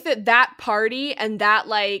think that party and that,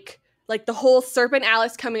 like the whole Serpent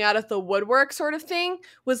Alice coming out of the woodwork sort of thing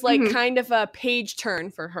was, like, kind of a page turn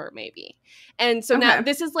for her, maybe. And so now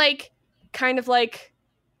this is, like, kind of like,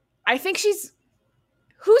 I think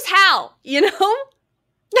who's Hal, you know?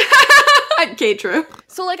 Okay, true.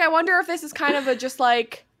 So, like, I wonder if this is kind of a just,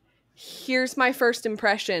 like, here's my first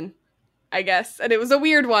impression, I guess. And it was a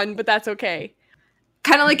weird one, but that's okay.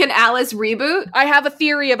 Kind of like an Alice reboot? I have a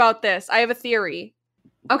theory about this.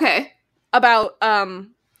 Okay. About,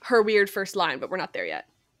 her weird first line, but we're not there yet.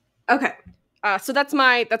 Okay. So that's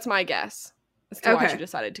my guess as to why she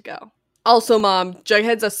decided to go. Also, Mom,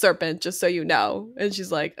 Jughead's a serpent, just so you know. And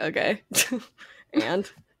she's like, okay. And?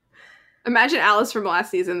 Imagine Alice from last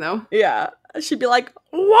season, though. Yeah. She'd be like,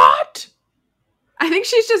 what? I think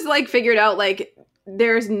she's just, like, figured out, like,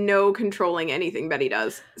 there's no controlling anything Betty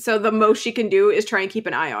does. So the most she can do is try and keep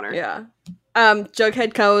an eye on her. Yeah.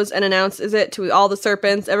 Jughead goes and announces it to all the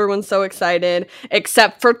serpents. Everyone's so excited,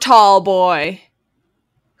 except for Tall Boy,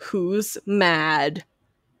 who's mad.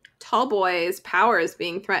 Tall Boy's power is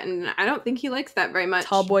being threatened. I don't think he likes that very much.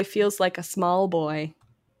 Tall Boy feels like a small boy.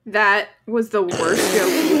 That was the worst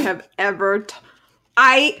joke you have ever.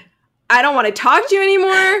 I don't want to talk to you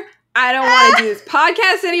anymore. I don't want to do this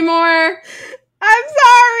podcast anymore. I'm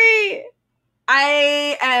sorry.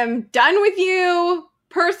 I am done with you,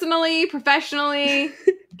 personally, professionally.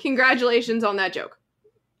 Congratulations on that joke.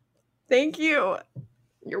 Thank you.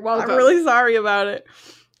 You're welcome. I'm really sorry about it.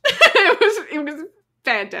 It was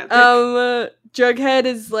fantastic. Jughead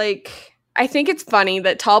is like, I think it's funny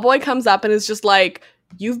that Tall Boy comes up and is just like,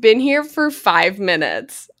 you've been here for 5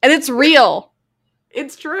 minutes. And it's real.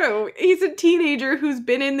 It's true. He's a teenager who's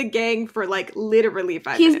been in the gang for, like, literally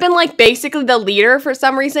 5 minutes. He's been, like, basically the leader for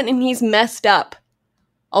some reason, and he's messed up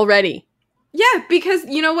already. Yeah, because,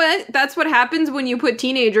 you know what? That's what happens when you put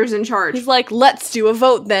teenagers in charge. He's like, let's do a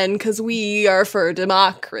vote then, because we are for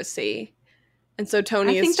democracy. And so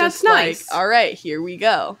Tony is just nice. Like, all right, here we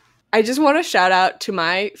go. I just want to shout out to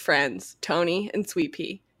my friends, Tony and Sweet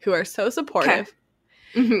Pea, who are so supportive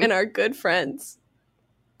and are good friends.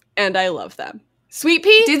 And I love them. Sweet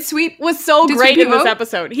Pea was so great in this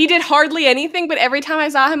episode. He did hardly anything, but every time I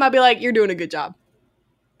saw him, I'd be like, you're doing a good job.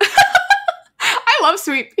 I love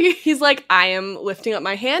Sweet Pea. He's like, I am lifting up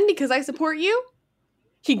my hand because I support you.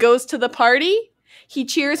 He goes to the party. He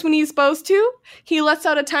cheers when he's supposed to. He lets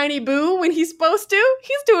out a tiny boo when he's supposed to.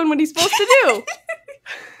 He's doing what he's supposed to do.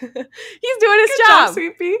 He's doing his job.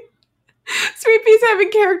 Sweet Pea. Sweet Pea's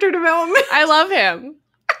having character development. I love him.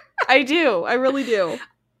 I do. I really do.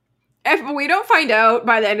 If we don't find out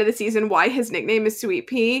by the end of the season why his nickname is Sweet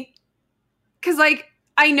Pea, because, like,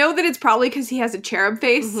 I know that it's probably because he has a cherub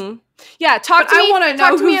face. Mm-hmm. Yeah, talk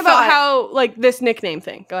to me about how, like, this nickname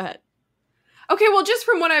thing. Go ahead. Okay, well, just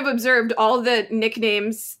from what I've observed, all the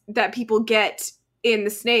nicknames that people get in the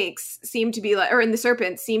snakes seem to be like, or in the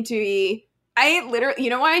serpents seem to be, I literally, you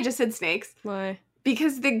know why I just said snakes? Why?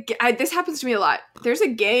 Because this happens to me a lot. There's a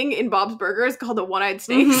gang in Bob's Burgers called the One-Eyed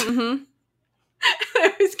Snakes. Mm-hmm, mm-hmm.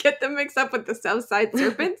 I always get them mixed up with the Southside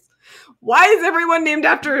Serpents. Why is everyone named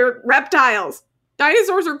after reptiles?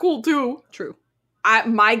 Dinosaurs are cool too. True.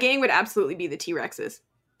 My gang would absolutely be the T-Rexes.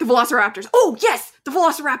 The Velociraptors. Oh, yes! The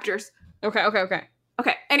Velociraptors.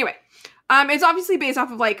 Okay. Anyway. It's obviously based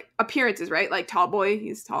off of, like, appearances, right? Like, Tall Boy,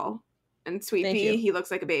 he's tall. And Sweet Pea, he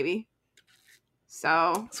looks like a baby.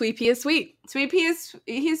 So. Sweet Pea is sweet. Sweet Pea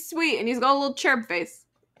he's sweet, and he's got a little cherub face.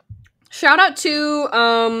 Shout out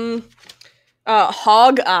to,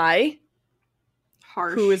 Hog Eye.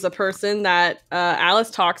 Harsh. Who is a person that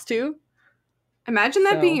Alice talks to. Imagine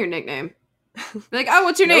that being your nickname. Like, oh,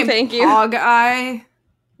 what's your name? Thank you. Hog Eye.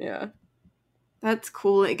 Yeah. That's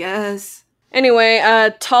cool, I guess. Anyway,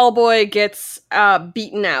 Tall Boy gets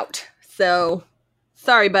beaten out. So,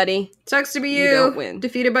 sorry, buddy. Sucks to be you. You don't win.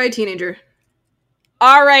 Defeated by a teenager.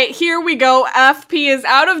 All right, here we go. FP is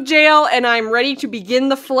out of jail, and I'm ready to begin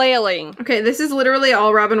the flailing. Okay, this is literally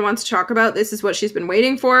all Robin wants to talk about. This is what she's been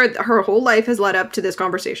waiting for. Her whole life has led up to this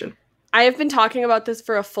conversation. I have been talking about this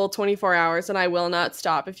for a full 24 hours, and I will not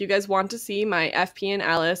stop. If you guys want to see my FP and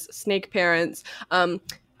Alice Snake Parents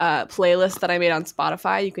playlist that I made on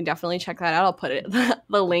Spotify, you can definitely check that out. I'll put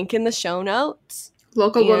the link in the show notes.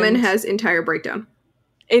 Local Woman has entire breakdown.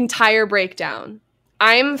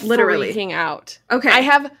 I'm literally freaking out. Okay. I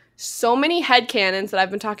have so many headcanons that I've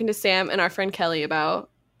been talking to Sam and our friend Kelly about.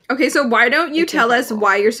 Okay, so why don't you tell us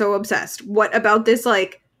why you're so obsessed? What about this,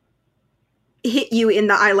 like, hit you in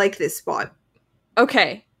the I like this spot?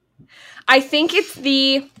 Okay. I think it's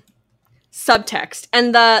the subtext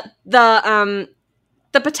and the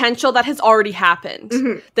potential that has already happened.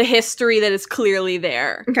 Mm-hmm. The history that is clearly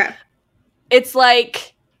there. Okay. It's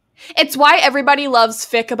like, it's why everybody loves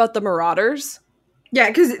fic about the Marauders. Yeah,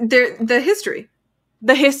 because they're the history.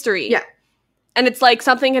 The history. Yeah. And it's like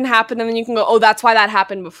something can happen and then you can go, oh, that's why that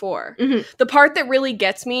happened before. Mm-hmm. The part that really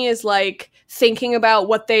gets me is like thinking about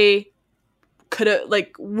what they could have,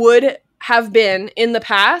 like, would have been in the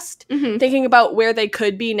past, mm-hmm. thinking about where they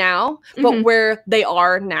could be now, but mm-hmm. where they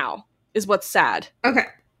are now is what's sad. Okay.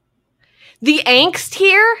 The angst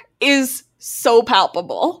here is so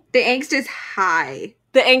palpable. The angst is high.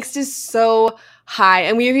 The angst is so high.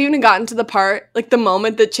 And we've even gotten to the part, like, the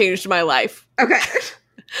moment that changed my life. Okay.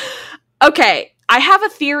 Okay. I have a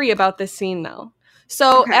theory about this scene, though.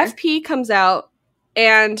 So FP comes out,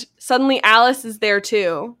 and suddenly Alice is there,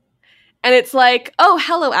 too. And it's like, oh,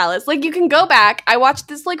 hello, Alice. Like, you can go back. I watched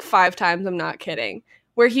this, like, 5 times. I'm not kidding.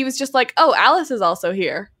 Where he was just like, oh, Alice is also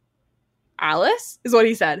here. Alice? Is what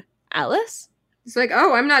he said. Alice? It's like,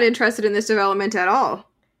 oh, I'm not interested in this development at all.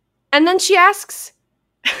 And then she asks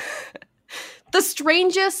the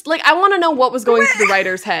strangest, like, I want to know what was going through the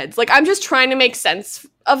writers' heads. Like, I'm just trying to make sense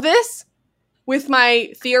of this with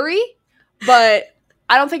my theory, but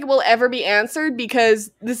I don't think it will ever be answered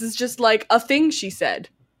because this is just, like, a thing she said.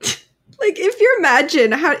 Like, if you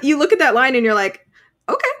imagine how you look at that line and you're like,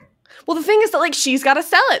 okay. Well, the thing is that, like, she's got to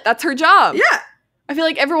sell it. That's her job. Yeah. I feel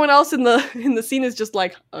like everyone else in the scene is just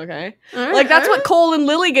like, okay. Like, that's what Cole and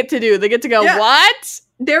Lily get to do. They get to go, what?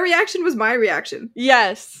 Their reaction was my reaction.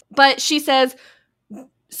 Yes. But she says,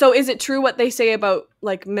 so is it true what they say about,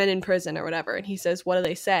 like, men in prison or whatever? And he says, what do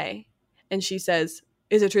they say? And she says,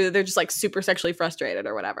 is it true that they're just, like, super sexually frustrated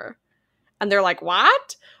or whatever? And they're like,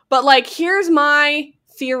 what? But, like, here's my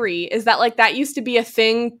theory, is that, like, that used to be a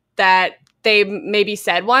thing that they maybe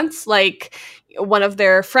said once. Like, one of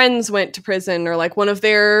their friends went to prison, or, like, one of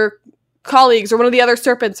their colleagues or one of the other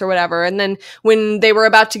serpents or whatever. And then when they were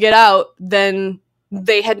about to get out, then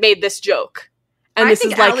they had made this joke. And I this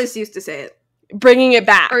think is, like, Alice used to say it. Bringing it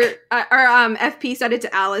back. Or FP said it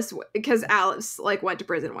to Alice because Alice, like, went to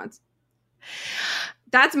prison once.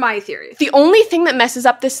 That's my theory. The only thing that messes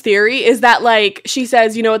up this theory is that, like, she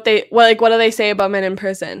says, you know what what do they say about men in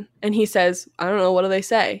prison? And he says, I don't know, what do they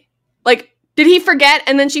say? Like, did he forget?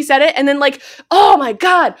 And then she said it, and then, like, oh my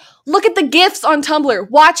god, look at the GIFs on Tumblr.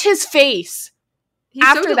 Watch his face. He's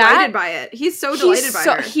so delighted by it. He's so delighted by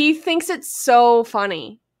her. He thinks it's so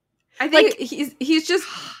funny. I think, like, he's just,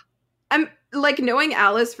 I'm like, knowing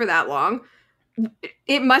Alice for that long,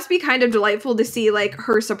 it must be kind of delightful to see, like,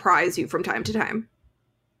 her surprise you from time to time.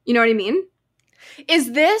 You know what I mean?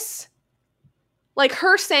 Is this, like,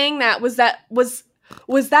 her saying that, was that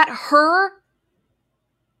her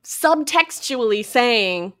subtextually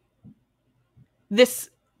saying this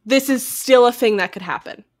is still a thing that could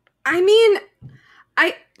happen? I mean,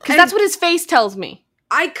 because that's what his face tells me.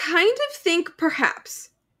 I kind of think perhaps.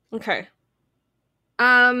 Okay.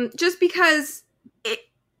 Just because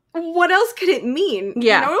what else could it mean?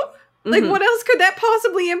 Yeah. You know? Like, what else could that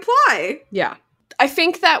possibly imply? Yeah. I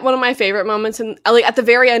think that one of my favorite moments like, at the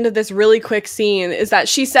very end of this really quick scene is that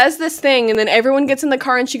she says this thing and then everyone gets in the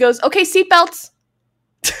car and she goes, okay, seatbelts.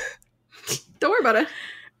 Don't worry about it.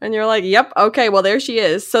 And you're like, yep, okay, well, there she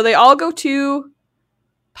is. So they all go to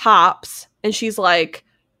Pop's and she's like,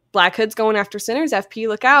 Black Hood's going after sinners, FP,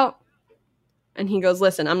 look out. And he goes,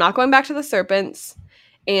 listen, I'm not going back to the Serpents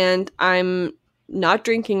and I'm not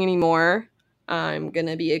drinking anymore. I'm going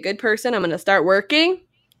to be a good person. I'm going to start working.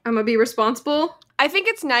 I'm going to be responsible. I think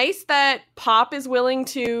it's nice that Pop is willing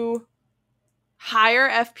to hire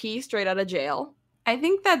FP straight out of jail. I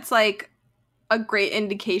think that's, like, a great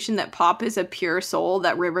indication that Pop is a pure soul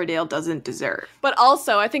that Riverdale doesn't deserve. But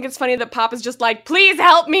also, I think it's funny that Pop is just like, please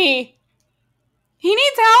help me. He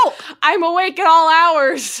needs help. I'm awake at all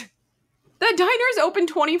hours. The diner's open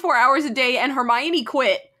 24 hours a day and Hermione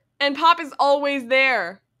quit. And Pop is always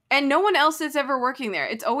there. And no one else is ever working there.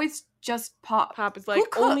 It's always just Pop. Pop is like,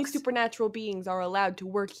 only supernatural beings are allowed to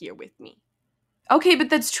work here with me. Okay, but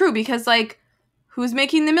that's true because, like, who's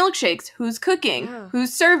making the milkshakes? Who's cooking? Yeah.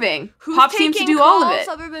 Who's serving? Pop seems to do all of it.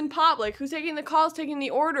 Other than Pop, like, who's taking the calls, taking the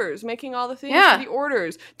orders, making all the things for the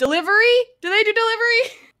orders? Delivery? Do they do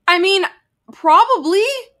delivery? I mean, probably.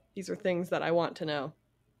 These are things that I want to know.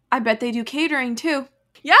 I bet they do catering, too.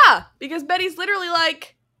 Yeah, because Betty's literally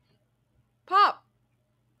like, Pop,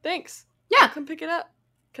 thanks. Yeah. I'll come pick it up.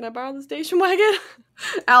 Can I borrow the station wagon?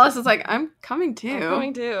 Alice is like, I'm coming too. I'm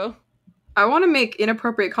coming too. I want to make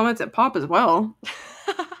inappropriate comments at Pop as well.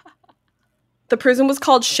 The prison was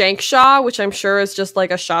called Shankshaw, which I'm sure is just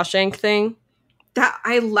like a Shawshank thing. That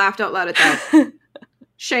I laughed out loud at that.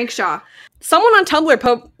 Shankshaw. Someone on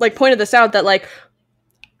Tumblr pointed this out, that, like,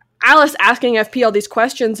 Alice asking FP all these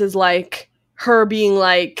questions is like her being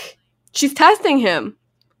like, she's testing him.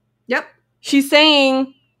 Yep. She's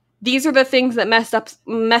saying, these are the things that messed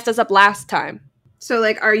us up last time. So,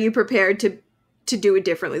 like, are you prepared to do it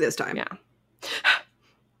differently this time? Yeah.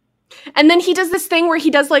 And then he does this thing where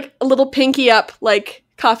he does, like, a little pinky up, like,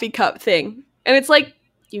 coffee cup thing. And it's like,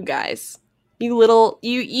 you guys, you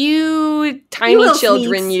tiny little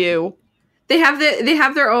children, sneaks. you. They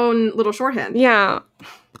have their own little shorthand. Yeah.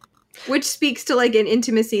 Which speaks to, like, an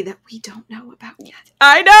intimacy that we don't know about yet.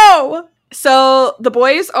 I know! So the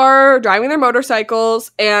boys are driving their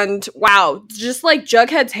motorcycles, and wow, just like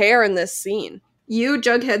Jughead's hair in this scene. You,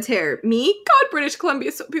 Jughead's hair. Me? God, British Columbia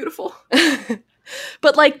is so beautiful.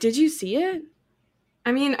 But, like, did you see it?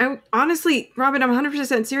 I mean, honestly, Robin, I'm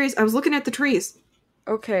 100% serious. I was looking at the trees.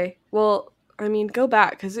 Okay. Well, I mean, go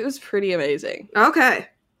back, because it was pretty amazing. Okay.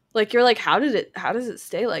 Like, you're like, how does it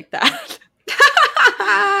stay like that?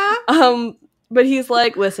 But he's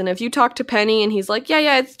like, listen, if you talk to Penny and he's like,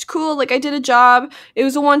 yeah, it's cool. Like, I did a job. It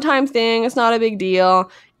was a one-time thing. It's not a big deal.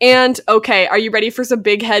 And, okay, are you ready for some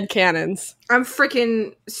big head cannons? I'm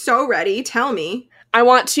freaking so ready. Tell me. I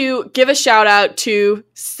want to give a shout out to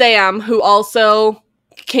Sam, who also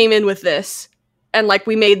came in with this. And, like,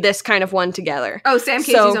 we made this kind of one together. Oh, Sam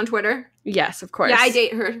Casey's on Twitter? Yes, of course. Yeah, I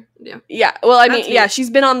date her. Yeah. Well, I mean, yeah, she's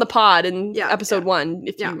been on the pod in episode 1,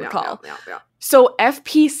 if you recall. Yeah. So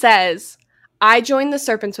FP says, I joined the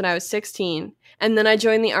Serpents when I was 16, and then I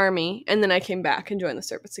joined the army, and then I came back and joined the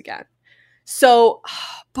Serpents again. So,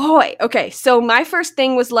 boy, okay, so my first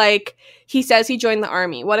thing was like, he says he joined the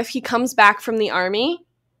army. What if he comes back from the army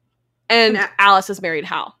and Alice has married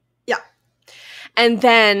Hal? Yeah. And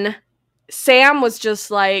then Sam was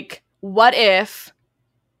just like, what if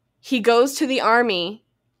he goes to the army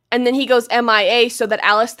and then he goes MIA so that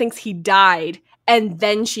Alice thinks he died and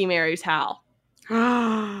then she marries Hal?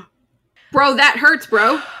 Bro, that hurts,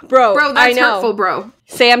 bro. Bro, that's hurtful, bro.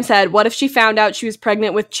 Sam said, what if she found out she was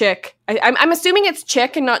pregnant with Chick? I'm assuming it's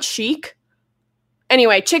Chick and not Chic.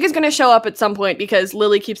 Anyway, Chick is going to show up at some point because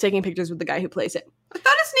Lily keeps taking pictures with the guy who plays it. I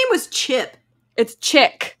thought his name was Chip. It's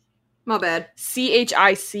Chick. My bad.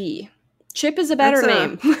 CHIC. Chip is a better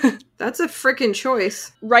name. That's a freaking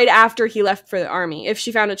choice. Right after he left for the army. If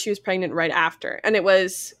she found out she was pregnant right after. And it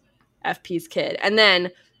was FP's kid. And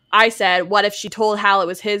then I said, what if she told Hal it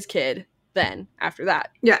was his kid then after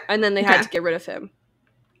that? Yeah. And then they had to get rid of him.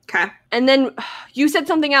 Okay. And then you said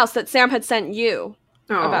something else that Sam had sent you.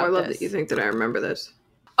 Oh, I love that you think that I remember this.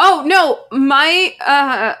 Oh, no.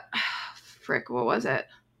 My, frick, what was it?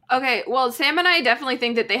 Okay, well, Sam and I definitely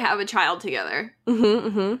think that they have a child together.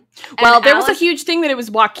 Well, there was a huge thing that it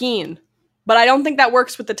was Joaquin, but I don't think that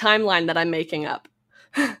works with the timeline that I'm making up.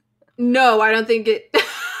 No, I don't think it...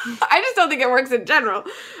 I just don't think it works in general.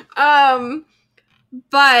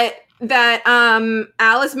 But that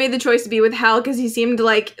Alice made the choice to be with Hal because he seemed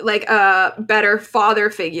like a better father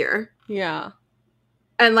figure. Yeah.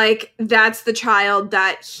 And, like, that's the child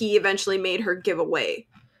that he eventually made her give away.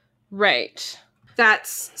 Right.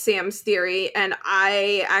 That's Sam's theory, and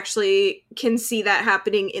I actually can see that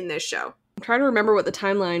happening in this show. I'm trying to remember what the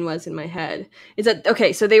timeline was in my head. Is that,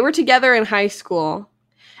 okay, so they were together in high school,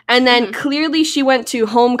 and then clearly she went to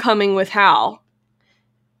homecoming with Hal,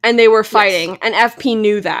 and they were fighting, and FP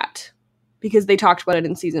knew that, because they talked about it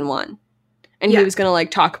in season 1. And he was going to,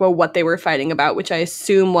 like, talk about what they were fighting about, which I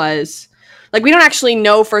assume was, like, we don't actually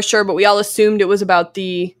know for sure, but we all assumed it was about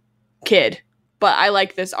the kid. But I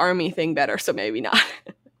like this army thing better, so maybe not.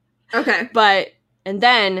 Okay. But, and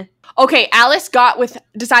then, okay, Alice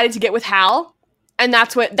decided to get with Hal, and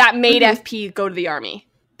that made FP go to the army.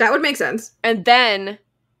 That would make sense. And then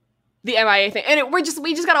the MIA thing. And we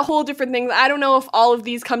just got a whole different thing. I don't know if all of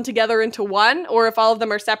these come together into one, or if all of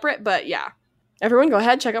them are separate, but yeah. Everyone go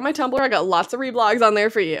ahead, check out my Tumblr. I got lots of reblogs on there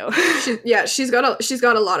for you. She's got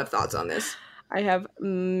a lot of thoughts on this. I have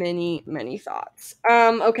many, many thoughts.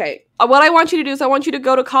 Okay. What I want you to do is I want you to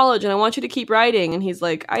go to college and I want you to keep writing. And he's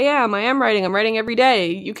like, I am writing. I'm writing every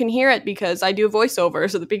day. You can hear it because I do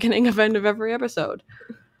voiceovers at the beginning and end of every episode.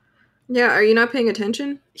 Yeah, are you not paying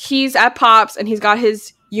attention? He's at Pops and he's got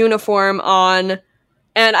his uniform on.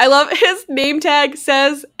 And I love his name tag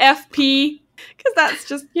says FP because that's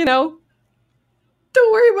just,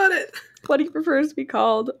 don't worry about it. What he prefers to be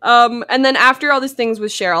called. And then after all these things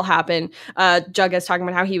with Cheryl happen, Jughead's talking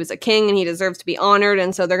about how he was a king and he deserves to be honored,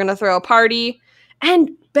 and so they're gonna throw a party.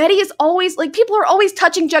 And Betty is always, like, people are always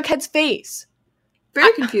touching Jughead's face.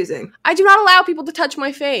 Very confusing. I do not allow people to touch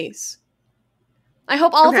my face. I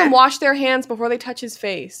hope all of them wash their hands before they touch his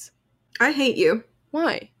face. I hate you.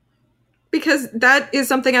 Why? Because that is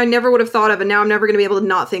something I never would have thought of, and now I'm never gonna be able to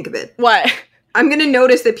not think of it. What? I'm gonna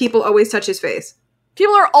notice that people always touch his face.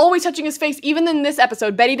 People are always touching his face. Even in this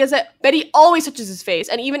episode, Betty does it. Betty always touches his face.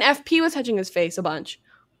 And even FP was touching his face a bunch.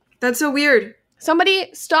 That's so weird. Somebody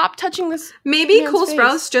stop touching this. Maybe Cole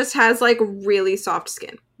Sprouse just has, like, really soft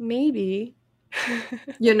skin. Maybe.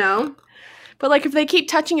 But, like, if they keep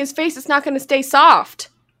touching his face, it's not going to stay soft.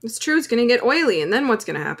 It's true. It's going to get oily. And then what's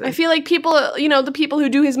going to happen? I feel like people, the people who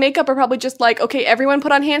do his makeup are probably just like, okay, everyone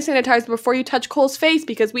put on hand sanitizer before you touch Cole's face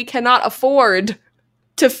because we cannot afford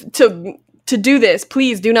to do this.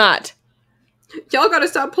 Please do not. Y'all gotta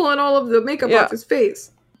stop pulling all of the makeup off his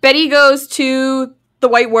face. Betty goes to the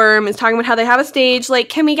White Worm, is talking about how they have a stage, like,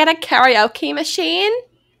 can we get a karaoke machine?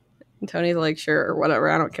 And Tony's like, sure, or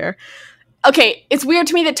whatever, I don't care. Okay, it's weird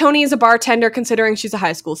to me that Tony is a bartender considering she's a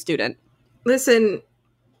high school student. Listen,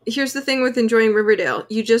 here's the thing with enjoying Riverdale.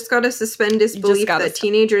 You just gotta suspend disbelief that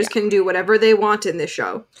teenagers can do whatever they want in this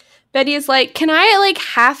show. Betty is like, can I, like,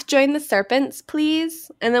 half join the serpents, please?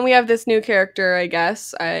 And then we have this new character, I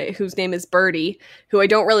guess, whose name is Birdie, who I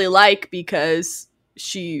don't really like because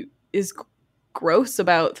she is gross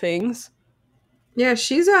about things. Yeah,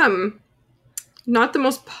 she's, not the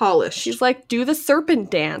most polished. She's like, do the serpent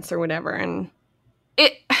dance or whatever, and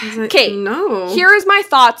okay, no. Here is my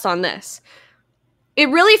thoughts on this. It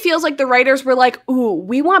really feels like the writers were like, ooh,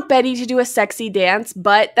 we want Betty to do a sexy dance,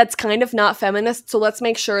 but that's kind of not feminist, so let's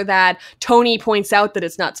make sure that Tony points out that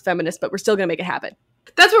it's not feminist, but we're still going to make it happen.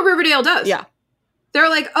 That's what Riverdale does. Yeah. They're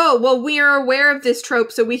like, oh, well, we are aware of this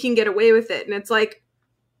trope, so we can get away with it. And it's like,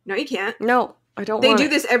 no, you can't. No, I don't They do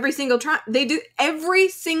this every single time. They do every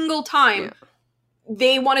single time. Yeah.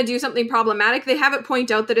 They want to do something problematic. They have it point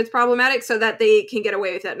out that it's problematic so that they can get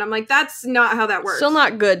away with it. And I'm like, that's not how that works. Still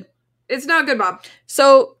not good. It's not good, Bob.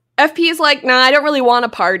 So FP is like, nah, I don't really want a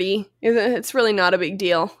party. It's really not a big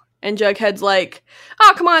deal. And Jughead's like,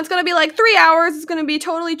 oh, come on, it's going to be like 3 hours. It's going to be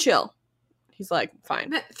totally chill. He's like,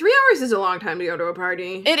 fine. 3 hours is a long time to go to a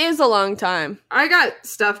party. It is a long time. I got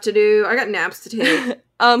stuff to do. I got naps to take.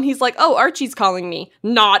 He's like, oh, Archie's calling me.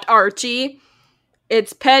 Not Archie.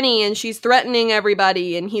 It's Penny, and she's threatening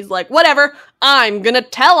everybody. And he's like, whatever, I'm going to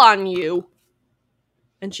tell on you.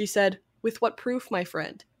 And she said, with what proof, my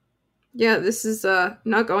friend? Yeah, this is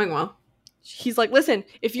not going well. He's like, listen,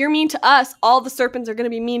 if you're mean to us, all the serpents are going to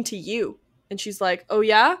be mean to you. And she's like, oh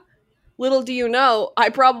yeah? Little do you know, I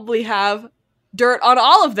probably have dirt on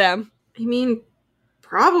all of them. I mean,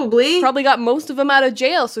 probably. Probably got most of them out of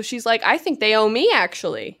jail. So she's like, I think they owe me,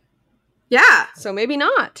 actually. Yeah. So maybe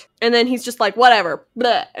not. And then he's just like, whatever.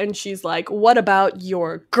 Bleh. And she's like, what about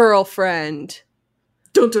your girlfriend?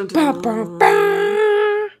 Dun, dun, dun. Bah, bah, bah.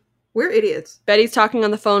 We're idiots. Betty's talking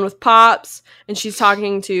on the phone with Pops, and she's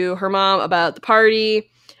talking to her mom about the party.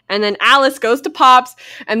 And then Alice goes to Pops,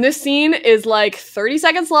 and this scene is like 30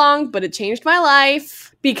 seconds long, but it changed my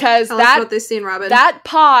life because Tell us about this scene, Robin. That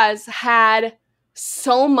pause had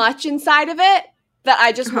so much inside of it that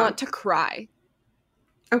I just want to cry.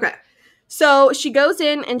 Okay. So she goes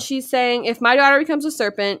in and she's saying, if my daughter becomes a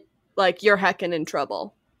serpent, like, you're heckin' in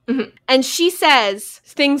trouble. Mm-hmm. And she says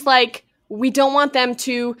things like, we don't want them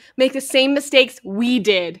to make the same mistakes we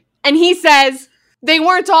did. And he says, they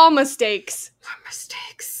weren't all mistakes. What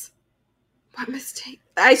mistakes? What mistake?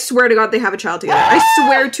 I swear to God they have a child together. I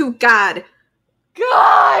swear to God.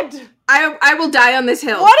 God! I will die on this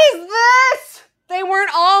hill. What is this? They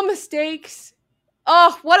weren't all mistakes.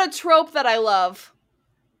 Oh, what a trope that I love.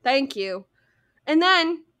 Thank you. And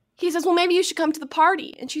then he says, well, maybe you should come to the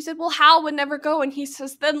party. And she said, well, Hal would never go. And he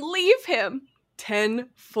says, then leave him. 10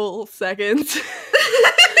 full seconds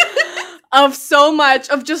of so much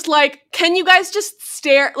of just like, can you guys just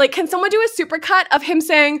stare? Like, can someone do a supercut of him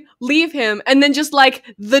saying, leave him? And then just like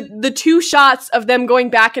the two shots of them going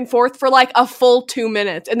back and forth for like a full 2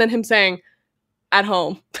 minutes. And then him saying, at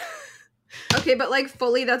home. Okay, but like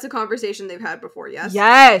fully that's a conversation they've had before, yes?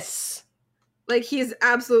 Yes. Like he's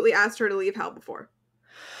absolutely asked her to leave Hal before.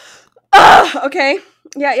 Okay.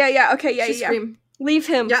 Yeah. Okay, yeah. Scream. Leave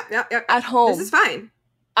him Yeah. at home. This is fine.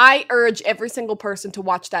 I urge every single person to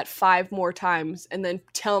watch that 5 more times and then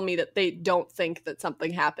tell me that they don't think that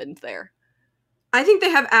something happened there. I think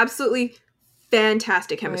they have absolutely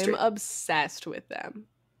fantastic chemistry. I'm obsessed with them.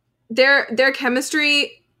 Their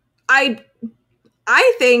chemistry, I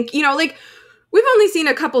think, you know, like, we've only seen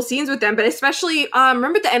a couple scenes with them, but especially,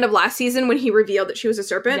 remember at the end of last season when he revealed that she was a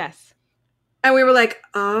serpent? Yes. And we were like,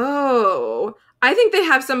 oh, I think they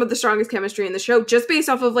have some of the strongest chemistry in the show just based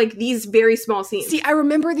off of, like, these very small scenes. See, I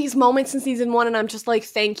remember these moments in season 1, and I'm just like,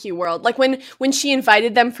 thank you, world. Like, when she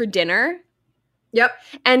invited them for dinner. Yep.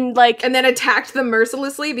 And, like... And then attacked them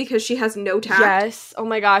mercilessly because she has no tact. Yes. Oh,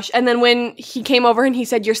 my gosh. And then when he came over and he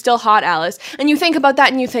said, you're still hot, Alice. And you think about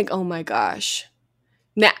that and you think, oh, my gosh.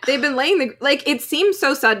 Nah. They've been laying the... Like, it seems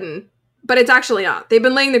so sudden, but it's actually not. They've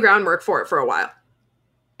been laying the groundwork for it for a while.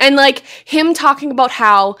 And, like, him talking about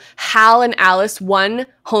how Hal and Alice won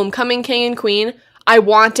Homecoming King and Queen, I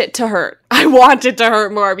want it to hurt. I want it to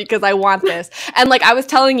hurt more because I want this. And, like, I was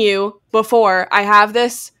telling you before, I have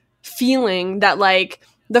this feeling that, like,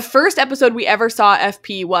 the first episode we ever saw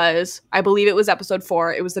FP was, I believe it was episode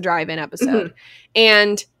 4. It was the drive-in episode. Mm-hmm.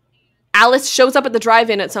 And Alice shows up at the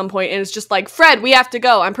drive-in at some point and it's just like, Fred, we have to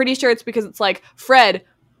go. I'm pretty sure it's because it's like, Fred,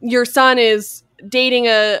 your son is dating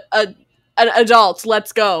an adult,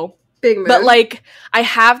 let's go. Big move. But, like, I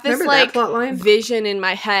have this, like, vision in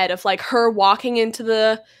my head of, like, her walking into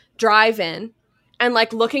the drive-in and,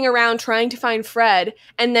 like, looking around trying to find Fred,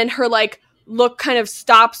 and then her, like, look kind of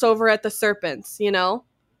stops over at the serpents, you know?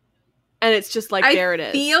 And it's just like, there it is.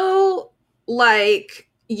 I feel like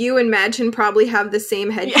you and Madchen probably have the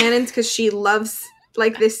same headcanons because she loves,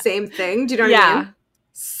 like, this same thing. Do you know what I mean?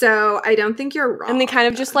 So I don't think you're wrong. And they kind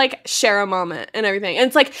of just, like, share a moment and everything. And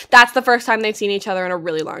it's like, that's the first time they've seen each other in a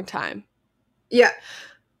really long time. Yeah.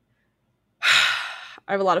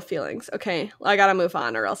 I have a lot of feelings. Okay, I gotta move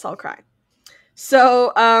on or else I'll cry.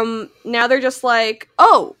 So, now they're just like,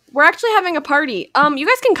 oh, we're actually having a party. You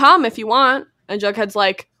guys can come if you want. And Jughead's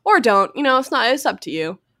like, or don't. You know, it's up to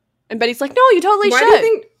you. And Betty's like, no, you totally should. Do you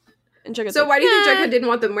think... And Jughead's so like, why do you think Jughead didn't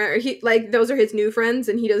want them where those are his new friends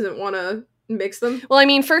and he doesn't want to mix them? Well, I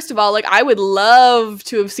mean, first of all, like, I would love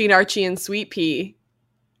to have seen Archie and Sweet Pea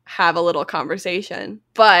have a little conversation.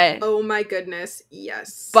 But... oh my goodness,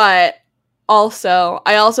 yes. But also,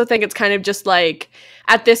 I also think it's kind of just like,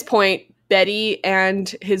 at this point, Betty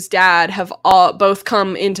and his dad have both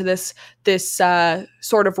come into this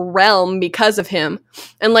sort of realm because of him.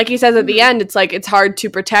 And like he says at the end, it's like, it's hard to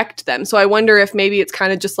protect them. So I wonder if maybe it's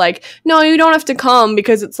kind of just like, no, you don't have to come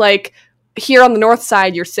because it's like, here on the north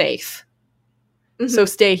side, you're safe. Mm-hmm. So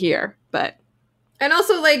stay here. But. And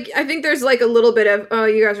also, like, I think there's like a little bit of, oh,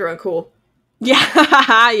 you guys are uncool.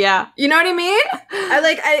 Yeah. Yeah. You know what I mean?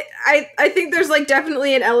 I think there's like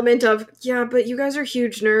definitely an element of, yeah, but you guys are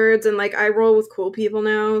huge nerds and like I roll with cool people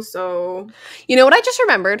now, so. You know what I just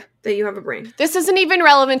remembered? That you have a brain. This isn't even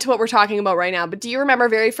relevant to what we're talking about right now, but do you remember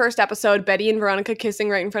very first episode, Betty and Veronica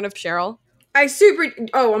kissing right in front of Cheryl?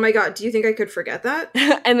 Oh my god, do you think I could forget that?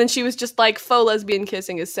 And then she was just like, faux lesbian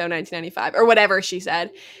kissing is so 1995, or whatever she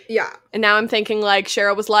said. Yeah. And now I'm thinking like,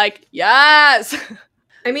 Cheryl was like, yes!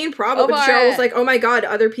 I mean, probably. But Cheryl was like, oh my god,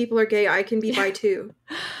 other people are gay. I can be bi too.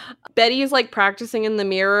 Betty is like practicing in the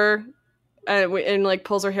mirror and like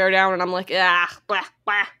pulls her hair down. And I'm like, blah,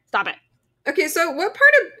 blah, stop it. Okay, so what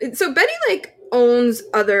part of... so Betty like owns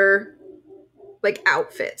other like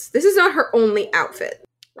outfits. This is not her only outfit.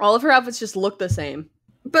 All of her outfits just look the same.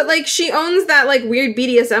 But like she owns that like weird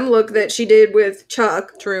BDSM look that she did with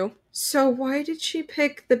Chuck. True. So why did she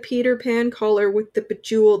pick the Peter Pan collar with the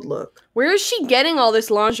bejeweled look? Where is she getting all this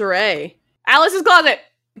lingerie? Alice's closet!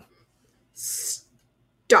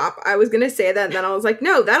 Stop. I was gonna say that, and then I was like,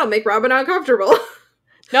 no, that'll make Robin uncomfortable.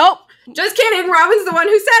 Nope. Just kidding. Robin's the one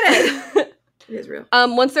who said it. It is real.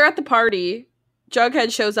 Once they're at the party,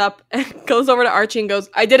 Jughead shows up and goes over to Archie and goes,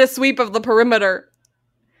 I did a sweep of the perimeter.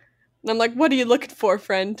 And I'm like, what are you looking for,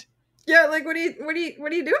 friend? Yeah, like, what are you doing,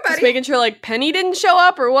 buddy? Just making sure, like, Penny didn't show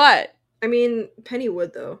up or what? I mean, Penny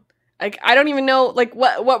would, though. Like, I don't even know, like,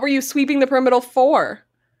 what were you sweeping the perimeter for?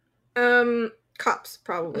 Cops,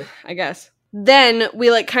 probably. I guess. Then we,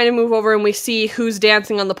 like, kind of move over and we see who's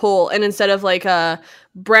dancing on the pole. And instead of, like, a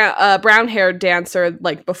brown-haired dancer,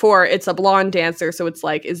 like, before, it's a blonde dancer. So it's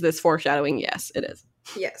like, is this foreshadowing? Yes, it is.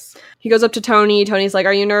 Yes. He goes up to Tony. Tony's like,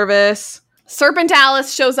 are you nervous? Serpent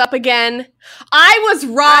Alice shows up again. I was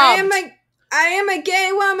robbed. I am a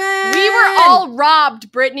gay woman. We were all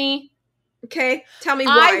robbed, Brittany. Okay, tell me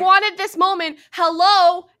why. I wanted this moment.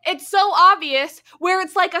 Hello, it's so obvious, where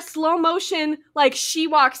it's like a slow motion, like she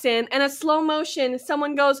walks in, and a slow motion,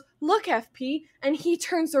 someone goes, look, FP, and he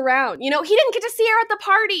turns around. You know, he didn't get to see her at the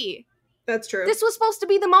party. That's true. This was supposed to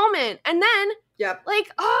be the moment. And then, yep,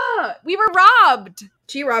 like, we were robbed.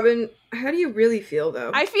 Gee, Robin, how do you really feel,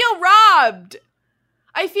 though? I feel robbed.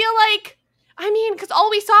 I feel like, I mean, because all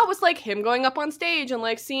we saw was, like, him going up on stage and,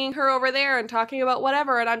 like, seeing her over there and talking about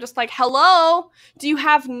whatever, and I'm just like, hello? Do you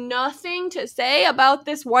have nothing to say about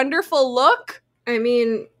this wonderful look? I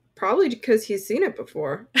mean, probably because he's seen it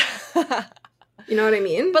before. You know what I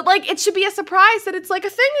mean? But, like, it should be a surprise that it's, like, a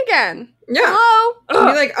thing again. Yeah. Hello?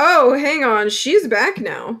 Be like, oh, hang on, she's back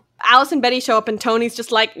now. Alice and Betty show up, and Tony's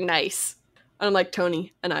just like, nice. And I'm like,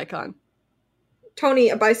 Tony, an icon. Tony,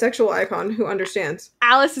 a bisexual icon who understands.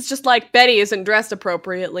 Alice is just like, Betty isn't dressed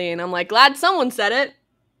appropriately. And I'm like, glad someone said it.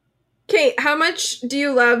 Kate, how much do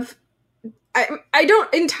you love... I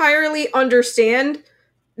don't entirely understand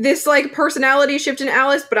this, like, personality shift in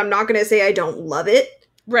Alice, but I'm not going to say I don't love it.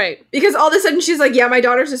 Right. Because all of a sudden she's like, yeah, my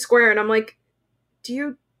daughter's a square. And I'm like, do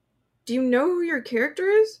you know who your character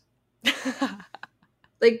is?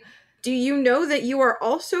 Like... do you know that you are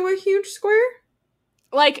also a huge square?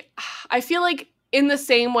 Like, I feel like in the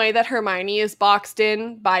same way that Hermione is boxed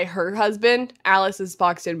in by her husband, Alice is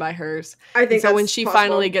boxed in by hers. I think so when she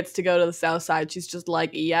finally gets to go to the South Side, she's just like,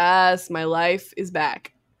 yes, my life is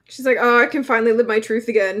back. She's like, oh, I can finally live my truth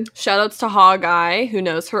again. Shoutouts to Hog Eye, who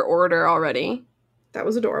knows her order already. That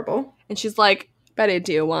was adorable. And she's like, Betty,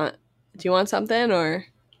 do you want something, or?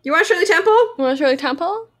 You want Shirley Temple? You want Shirley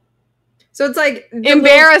Temple? So it's like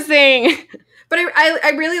embarrassing. But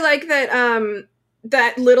I really like that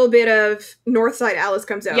that little bit of Northside Alice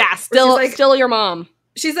comes out. Yeah, still your mom.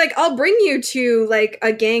 She's like, I'll bring you to, like,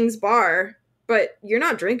 a gang's bar, but you're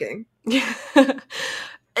not drinking.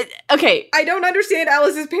 Okay. I don't understand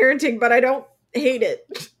Alice's parenting, but I don't hate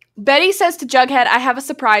it. Betty says to Jughead, I have a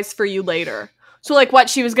surprise for you later. So, like, what?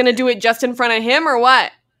 She was going to do it just in front of him or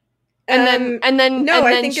what? No,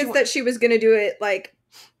 I think it's that she was going to do it, like,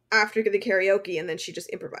 after the karaoke, and then she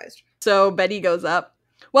just improvised. So Betty goes up.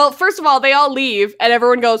 Well, first of all, they all leave, and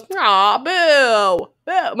everyone goes, aw, boo,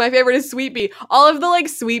 boo. My favorite is Sweet Pea. All of the, like,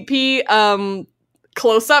 Sweet Pea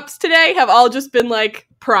close-ups today have all just been, like,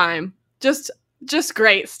 prime. Just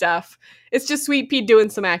great stuff. It's just Sweet Pea doing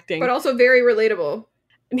some acting. But also very relatable.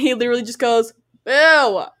 And he literally just goes,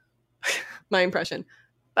 boo. My impression.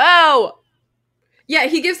 Boo. Yeah,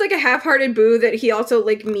 he gives, like, a half-hearted boo that he also,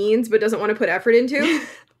 like, means but doesn't want to put effort into.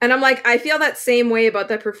 And I'm like, I feel that same way about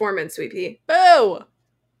that performance, Sweet Pea. Boo.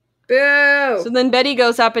 Boo. So then Betty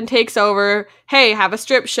goes up and takes over. Hey, have a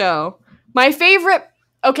strip show. My favorite...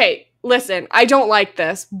 Okay, listen, I don't like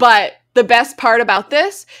this, but the best part about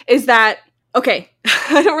this is that... Okay,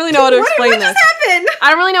 I don't really know how to explain this. What just happened? I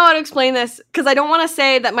don't really know how to explain this, because I don't want to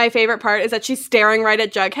say that my favorite part is that she's staring right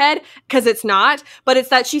at Jughead, because it's not, but it's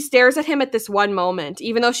that she stares at him at this one moment,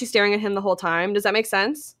 even though she's staring at him the whole time. Does that make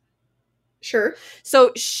sense? Sure.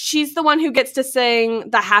 So she's the one who gets to sing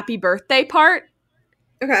the happy birthday part.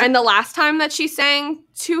 Okay. And the last time that she sang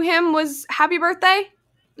to him was happy birthday.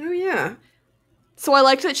 Oh, yeah. So I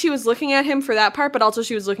liked that she was looking at him for that part, but also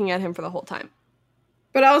she was looking at him for the whole time.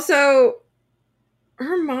 But also,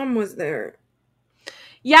 her mom was there.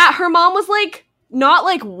 Yeah, her mom was, like, not,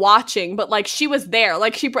 like, watching, but, like, she was there.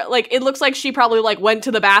 Like, it looks like she probably, like, went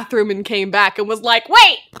to the bathroom and came back and was like,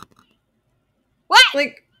 wait! What?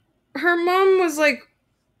 Like, her mom was, like,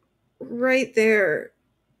 right there.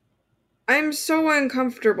 I'm so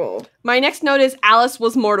uncomfortable. My next note is Alice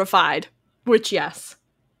was mortified. Which, yes.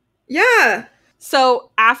 Yeah.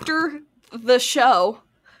 So, after the show,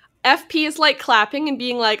 FP is, like, clapping and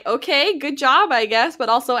being like, okay, good job, I guess, but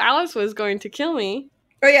also Alice was going to kill me.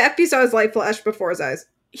 Oh, yeah, FP saw his light flash before his eyes.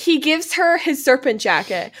 He gives her his serpent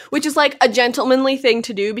jacket, which is, like, a gentlemanly thing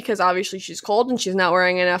to do because obviously she's cold and she's not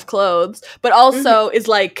wearing enough clothes, but also is,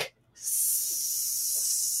 like,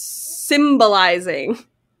 symbolizing.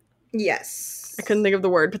 Yes. I couldn't think of the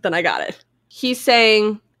word, but then I got it. He's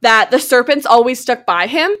saying that the serpents always stuck by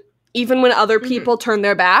him, even when other people turned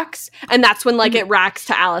their backs, and that's when, like, it racks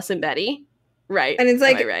to Alice and Betty. Right. And it's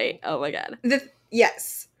like... Am I right? Oh, my God.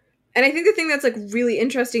 Yes. And I think the thing that's, like, really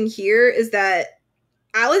interesting here is that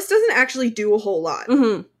Alice doesn't actually do a whole lot.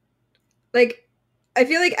 Mm-hmm. Like, I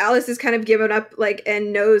feel like Alice has kind of given up, like,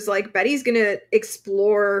 and knows, like, Betty's gonna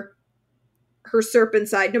explore her serpent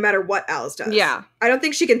side no matter what Alice does. Yeah. I don't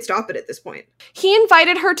think she can stop it at this point. He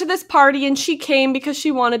invited her to this party and she came because she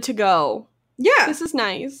wanted to go. Yeah. This is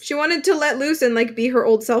nice. She wanted to let loose and, like, be her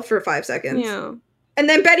old self for 5 seconds. Yeah. And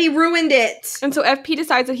then Betty ruined it. And so FP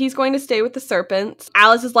decides that he's going to stay with the serpents.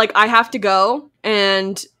 Alice is like, I have to go.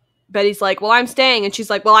 And Betty's like, well, I'm staying. And she's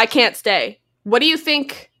like, well, I can't stay. What do you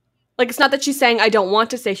think? Like, it's not that she's saying I don't want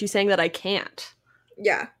to stay. She's saying that I can't.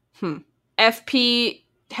 Yeah. FP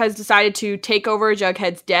has decided to take over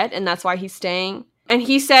Jughead's debt, and that's why he's staying. And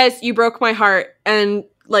he says, you broke my heart, and,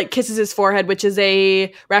 like, kisses his forehead, which is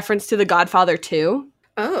a reference to The Godfather 2.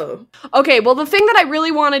 Oh. Okay, well, the thing that I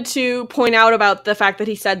really wanted to point out about the fact that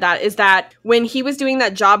he said that is that when he was doing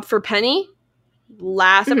that job for Penny,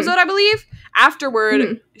 last episode, I believe,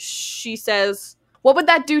 afterward, she says, what would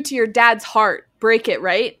that do to your dad's heart? Break it,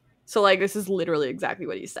 right? So, like, this is literally exactly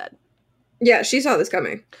what he said. Yeah, she saw this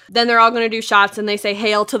coming. Then they're all going to do shots, and they say,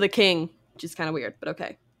 hail to the king, which is kind of weird, but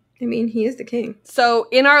okay. I mean, he is the king. So,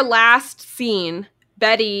 in our last scene,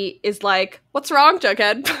 Betty is like, what's wrong,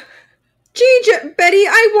 Jughead? Gee, Betty,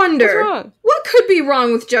 I wonder. What's wrong? What could be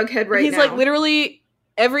wrong with Jughead right now? He's like, literally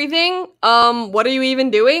everything. What are you even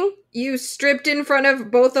doing? You stripped in front of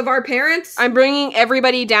both of our parents? I'm bringing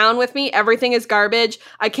everybody down with me. Everything is garbage.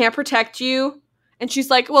 I can't protect you. And she's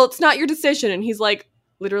like, well, it's not your decision. And he's like,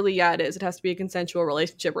 literally, yeah, it is. It has to be a consensual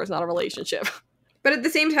relationship or it's not a relationship. But at the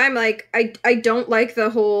same time, like, I don't like the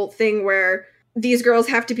whole thing where these girls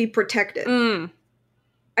have to be protected.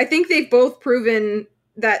 I think they've both proven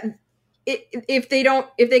that if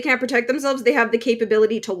they can't protect themselves, they have the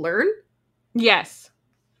capability to learn. Yes.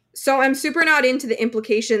 So I'm super not into the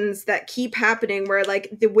implications that keep happening where,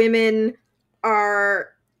 like, the women are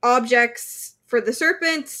objects for the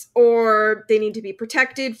serpents or they need to be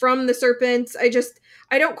protected from the serpents. I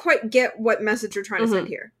don't quite get what message we're trying to send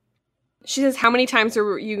here. She says, how many times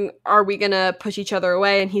are we gonna push each other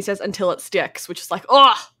away? And he says, until it sticks, which is like,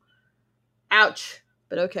 oh, ouch.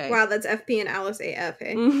 But okay. Wow, that's FP and Alice AF,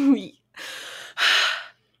 hey?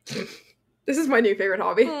 This is my new favorite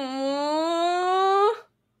hobby. Aww.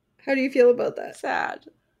 How do you feel about that? Sad.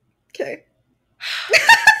 Okay.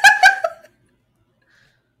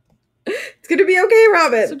 It's gonna be okay,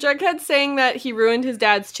 Robin. So Jughead's saying that he ruined his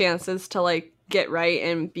dad's chances to, like, get right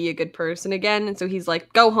and be a good person again. And so he's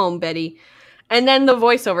like, go home, Betty. And then the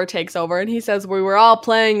voiceover takes over and he says, we were all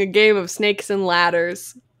playing a game of snakes and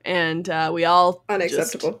ladders. And we all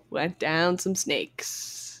Unacceptable. just went down some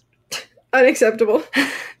snakes. Unacceptable.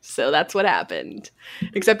 So that's what happened.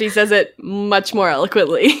 Except he says it much more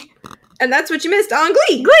eloquently. And that's what you missed on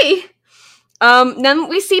Glee. Glee! Then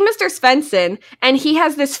we see Mr. Svensson, and he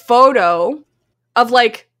has this photo of,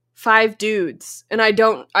 like, 5 dudes. And I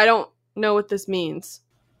don't know what this means.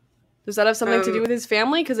 Does that have something to do with his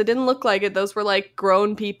family? Because it didn't look like it. Those were, like,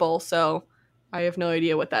 grown people, so I have no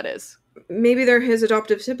idea what that is. Maybe they're his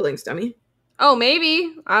adoptive siblings, dummy. Oh,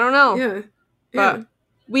 maybe. I don't know. Yeah. But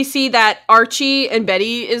we see that Archie and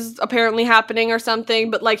Betty is apparently happening or something,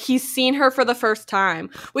 but, like, he's seen her for the first time,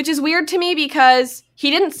 which is weird to me because he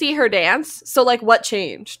didn't see her dance, so, like, what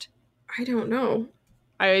changed? I don't know.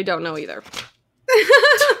 I don't know either.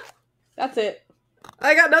 That's it.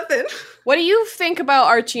 I got nothing. What do you think about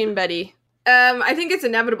Archie and Betty? I think it's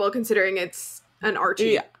inevitable considering it's an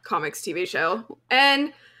Archie comics TV show.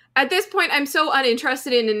 And at this point, I'm so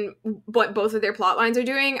uninterested in what both of their plot lines are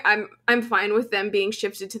doing. I'm fine with them being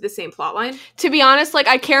shifted to the same plot line. To be honest, like,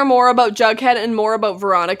 I care more about Jughead and more about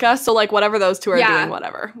Veronica, so, like, whatever those two are doing,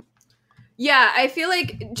 whatever. Yeah, I feel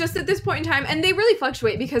like just at this point in time, and they really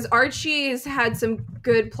fluctuate because Archie's had some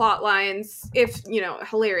good plot lines, if, you know,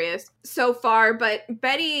 hilarious so far, but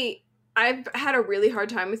Betty, I've had a really hard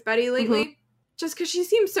time with Betty lately, just because she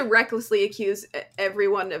seems to recklessly accuse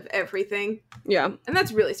everyone of everything. Yeah. And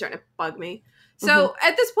that's really starting to bug me. So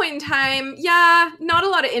at this point in time, yeah, not a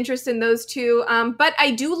lot of interest in those two, but I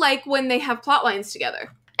do like when they have plot lines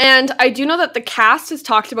together. And I do know that the cast has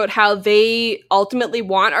talked about how they ultimately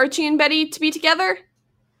want Archie and Betty to be together.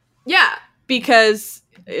 Yeah. Because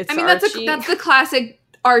it's Archie. that's the classic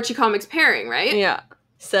Archie comics pairing, right? Yeah.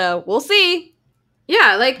 So, we'll see.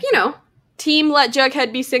 Yeah, like, you know. Team let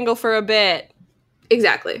Jughead be single for a bit.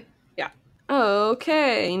 Exactly. Yeah.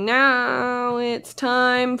 Okay, now it's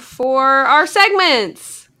time for our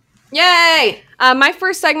segments. Yay! My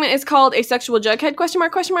first segment is called Asexual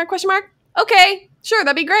Jughead, ? Okay. Sure,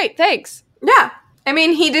 that'd be great. Thanks. Yeah. I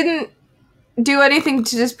mean, he didn't do anything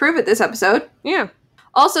to disprove it this episode. Yeah.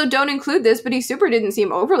 Also, don't include this, but he super didn't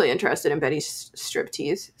seem overly interested in Betty's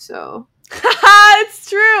striptease, so. Haha, it's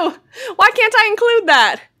true. Why can't I include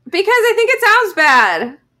that? Because I think it sounds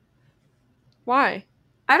bad. Why?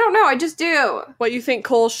 I don't know, I just do. What, you think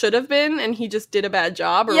Cole should have been and he just did a bad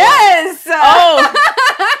job? Or yes! What? Oh!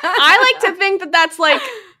 I like to think that that's, like,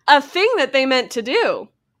 a thing that they meant to do.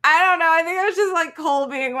 I don't know. I think it was just like Cole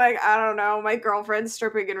being like, I don't know, my girlfriend's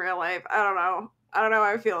stripping in real life. I don't know how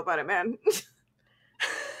I feel about it, man.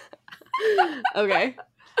 Okay.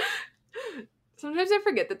 Sometimes I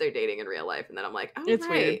forget that they're dating in real life, and then I'm like, oh, it's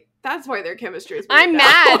right. Weird. That's why their chemistry is weird. I'm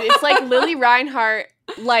mad. It's like Lily Reinhart,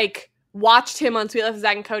 like, watched him on Sweet Life of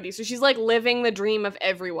Zack and Cody, so she's, like, living the dream of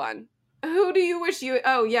everyone. Who do you wish you...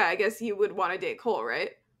 Oh, yeah, I guess you would want to date Cole, right?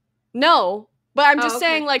 No. But I'm just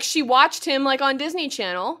saying, like, she watched him, like, on Disney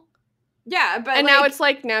Channel. Yeah, but and now it's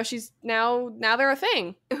like, now they're a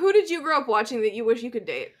thing. Who did you grow up watching that you wish you could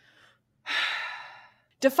date?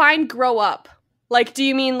 Define grow up. Like, do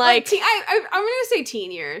you mean, like... I'm gonna say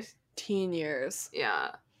teen years. Teen years.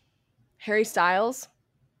 Yeah. Harry Styles?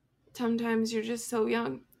 Sometimes you're just so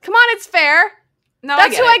young. Come on, it's fair. No,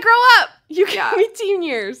 that's who I grow up. You give me teen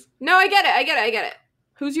years. No, I get it.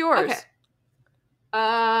 Who's yours? Okay.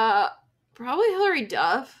 Probably Hilary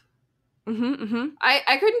Duff.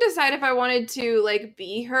 I couldn't decide if I wanted to, like,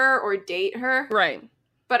 be her or date her. Right.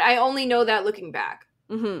 But I only know that looking back.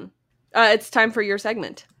 It's time for your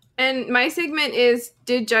segment. And my segment is,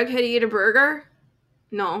 did Jughead eat a burger?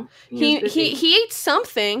 No. He ate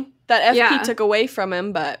something that FP took away from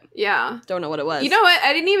him, but don't know what it was. You know what?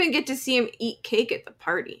 I didn't even get to see him eat cake at the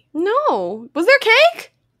party. No. Was there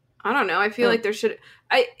cake? I don't know. I feel like there should...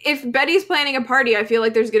 if Betty's planning a party, I feel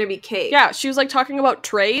like there's gonna be cake. Yeah, she was, like, talking about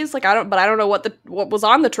trays. Like, I don't know what was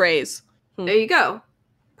on the trays. There you go.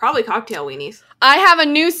 Probably cocktail weenies. I have a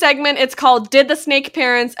new segment. It's called Did the Snake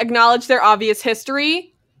Parents Acknowledge Their Obvious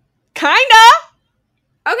History? Kinda!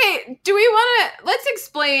 Okay, do we want to... Let's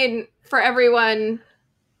explain for everyone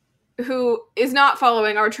who is not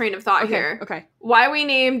following our train of thought here. Okay. Why we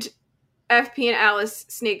named FP and Alice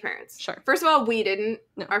snake parents. Sure. First of all, we didn't.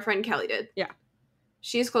 No. Our friend Kelly did. Yeah.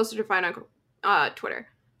 She's closer to find on Twitter.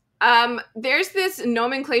 There's this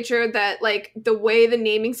nomenclature that, like, the way the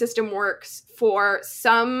naming system works for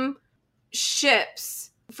some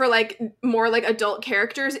ships for like more like adult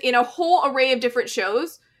characters in a whole array of different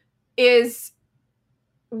shows is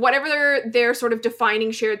whatever their sort of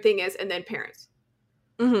defining shared thing is, and then parents.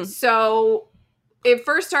 Mm-hmm. So it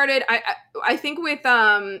first started, I think, with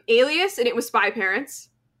Alias, and it was spy parents.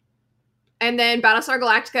 And then Battlestar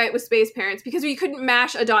Galactica, it was space parents, because we couldn't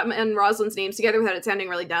mash Adot and Rosalind's names together without it sounding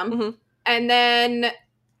really dumb. Mm-hmm. And then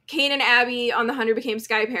Kane and Abby on The 100 became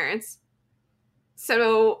Sky Parents.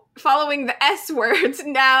 So following the S words,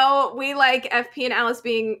 now we like FP and Alice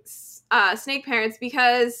being Snake Parents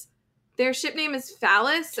because their ship name is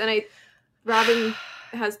Phallus, and Robin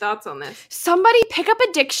has thoughts on this. Somebody pick up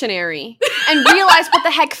a dictionary and realize what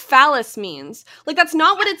the heck phallus means. Like, that's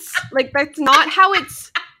not what it's, like, that's not how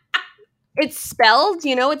it's spelled,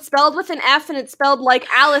 you know? It's spelled with an F, and it's spelled like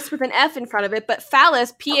Alice with an F in front of it, but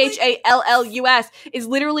phallus, Phallus, is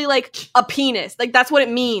literally like a penis. Like, that's what it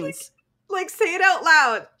means. Like, say it out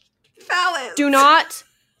loud. Phallus. Do not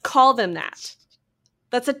call them that.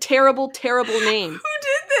 That's a terrible, terrible name. Who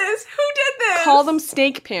did this? Who did this? Call them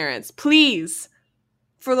Snake Parents, please.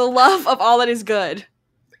 For the love of all that is good.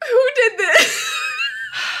 Who did this?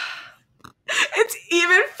 It's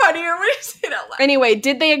even funnier when you say it out loud. Anyway,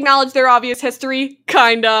 did they acknowledge their obvious history?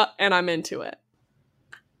 Kinda, and I'm into it.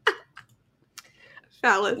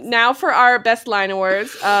 Phallus. Now for our best line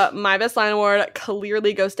awards. My best line award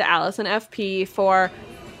clearly goes to Alice and FP for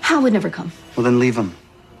Hal would never come. Well, then leave him.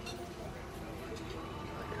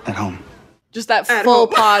 At home. just that At full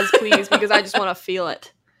home. pause, please, because I just want to feel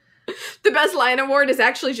it. The best line award is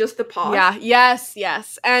actually just the pause. Yeah,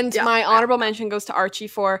 yes. And Yeah. my honorable mention goes to Archie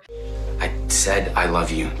for I said I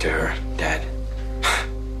love you to her, Dad.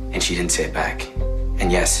 And she didn't say it back.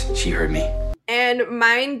 And yes, she heard me. And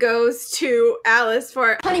mine goes to Alice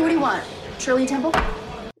for, Honey, what do you want? Shirley Temple?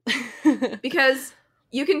 because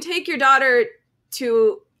you can take your daughter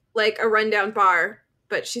to like a rundown bar,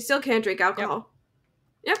 but she still can't drink alcohol.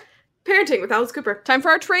 Yep. Parenting with Alice Cooper. time for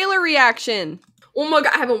our trailer reaction. Oh my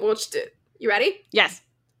god, I haven't watched it. You ready? Yes.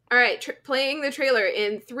 All right, playing the trailer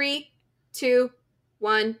in 3, 2,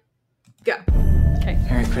 1, go.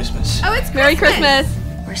 Merry Christmas. Oh, it's Merry Christmas.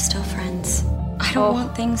 We're still friends. I don't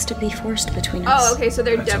want things to be forced between us. Oh, okay, so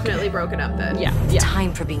they're definitely broken up then. Yeah.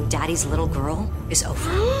 Time for being daddy's little girl is over.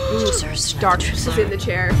 She deserves to know Dark. the truth. She's in the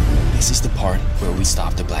chair. This is the part where we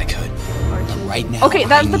stop the Black Hood. But right now, Okay,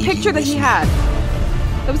 that's I the need picture you that with he me. had.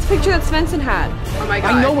 That was the picture that Svensson had. Oh my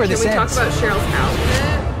god. know where Can this we ends. talk about Cheryl's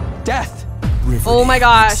outfit? Death. Oh my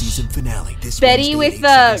gosh. Betty with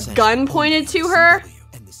the gun pointed to her.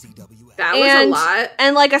 That was a lot.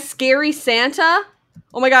 And like a scary Santa.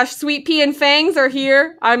 Oh my gosh, Sweet Pea and Fangs are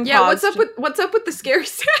here. Yeah, paused. what's up with the scary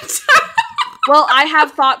Santa? Well, I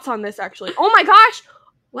have thoughts on this actually. Oh my gosh.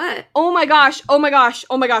 What? Oh my gosh. Oh my gosh.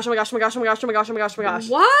 Oh my gosh. Oh my gosh. Oh my gosh. Oh my gosh. Oh my gosh. Oh my gosh. Oh my gosh.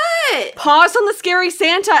 What? Pause on the scary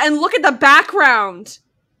Santa and look at the background.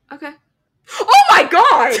 Okay. Oh my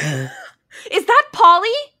god! Is that Polly?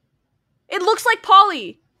 It looks like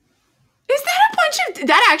Polly. Is that a bunch of...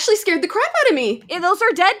 That actually scared the crap out of me. Those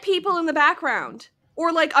are dead people in the background.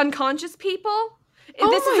 Or like unconscious people. Oh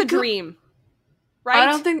This is my a God. dream. Right? I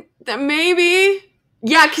don't think that maybe...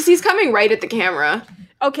 Yeah, because he's coming right at the camera.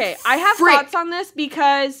 Okay, I have Frick. thoughts on this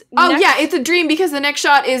because... Oh yeah, it's a dream because the next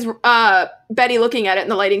shot is Betty looking at it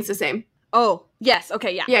and the lighting's the same. Oh, yes,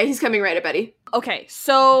 okay, yeah. Yeah, he's coming right at Betty. Okay,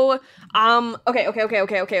 so,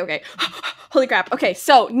 okay. Holy crap. Okay,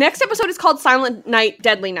 so next episode is called Silent Night,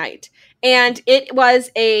 Deadly Night. And it was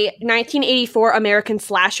a 1984 American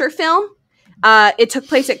slasher film. It took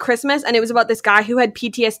place at Christmas, and it was about this guy who had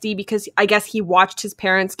PTSD because I guess he watched his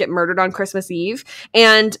parents get murdered on Christmas Eve.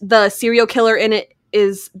 And the serial killer in it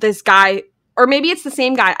is this guy, or maybe it's the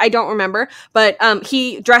same guy, I don't remember. But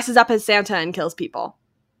he dresses up as Santa and kills people.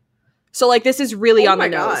 So, like, this is really on the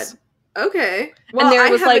nose. Okay. Well, And there I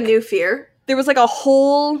was, have like- a new fear. There was, like, a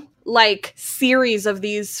whole, like, series of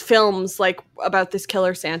these films, like, about this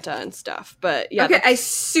killer Santa and stuff. But, yeah, Okay, I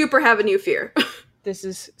super have a new fear. this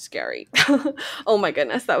is scary. Oh, my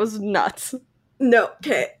goodness. That was nuts. No.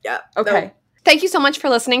 Okay, yeah. Okay. No. Thank you so much for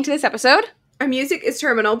listening to this episode. Our music is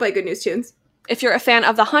Terminal by Good News Tunes. If you're a fan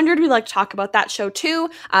of The 100, we'd like to talk about that show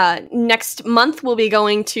too. Next month, we'll be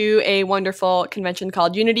going to a wonderful convention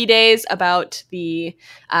called Unity Days about the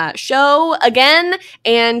show again.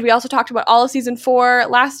 And we also talked about all of season 4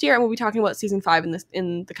 last year, and we'll be talking about season 5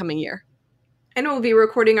 in the coming year. And we'll be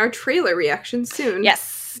recording our trailer reaction soon.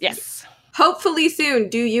 Yes. Hopefully soon.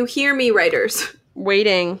 Do you hear me, writers?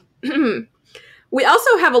 Waiting. We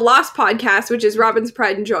also have a Lost podcast, which is Robin's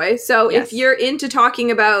Pride and Joy. So Yes. if you're into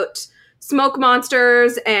talking about smoke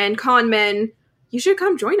monsters and con men, you should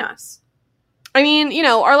come join us. I mean, you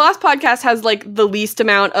know, our last podcast has like the least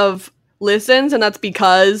amount of listens, and that's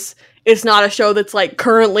because it's not a show that's like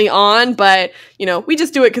currently on, but you know, we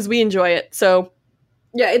just do it because we enjoy it. So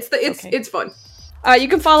yeah, it's fun. You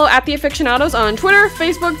can follow at the AFICTIONADOS on Twitter,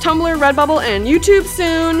 Facebook, Tumblr, Redbubble, and YouTube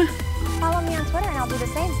soon. Follow me on Twitter and I'll do the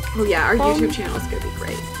same. Oh yeah, our YouTube channel is gonna be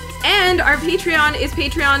great. And our Patreon is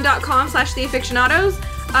patreon.com/theafictionados.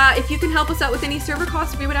 If you can help us out with any server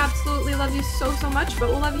costs, we would absolutely love you so much, but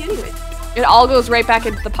we'll love you anyway. It all goes right back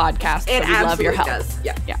into the podcast. It so we love your help. does.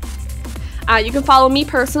 Yeah. You can follow me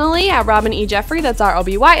personally at Robin E. Jeffrey. That's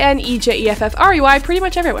ROBYNEJEFFREY, pretty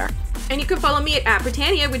much everywhere. And you can follow me at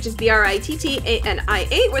Britannia, which is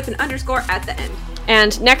BRITTANIA with an underscore at the end.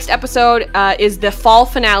 And next episode is the fall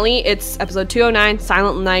finale. It's episode 209,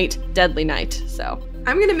 Silent Night, Deadly Night. So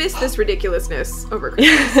I'm gonna miss this ridiculousness over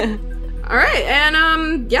Christmas. All right,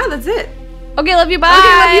 and yeah, that's it. Okay, love you. Bye.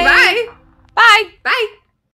 Okay, love you. Bye. Bye. Bye.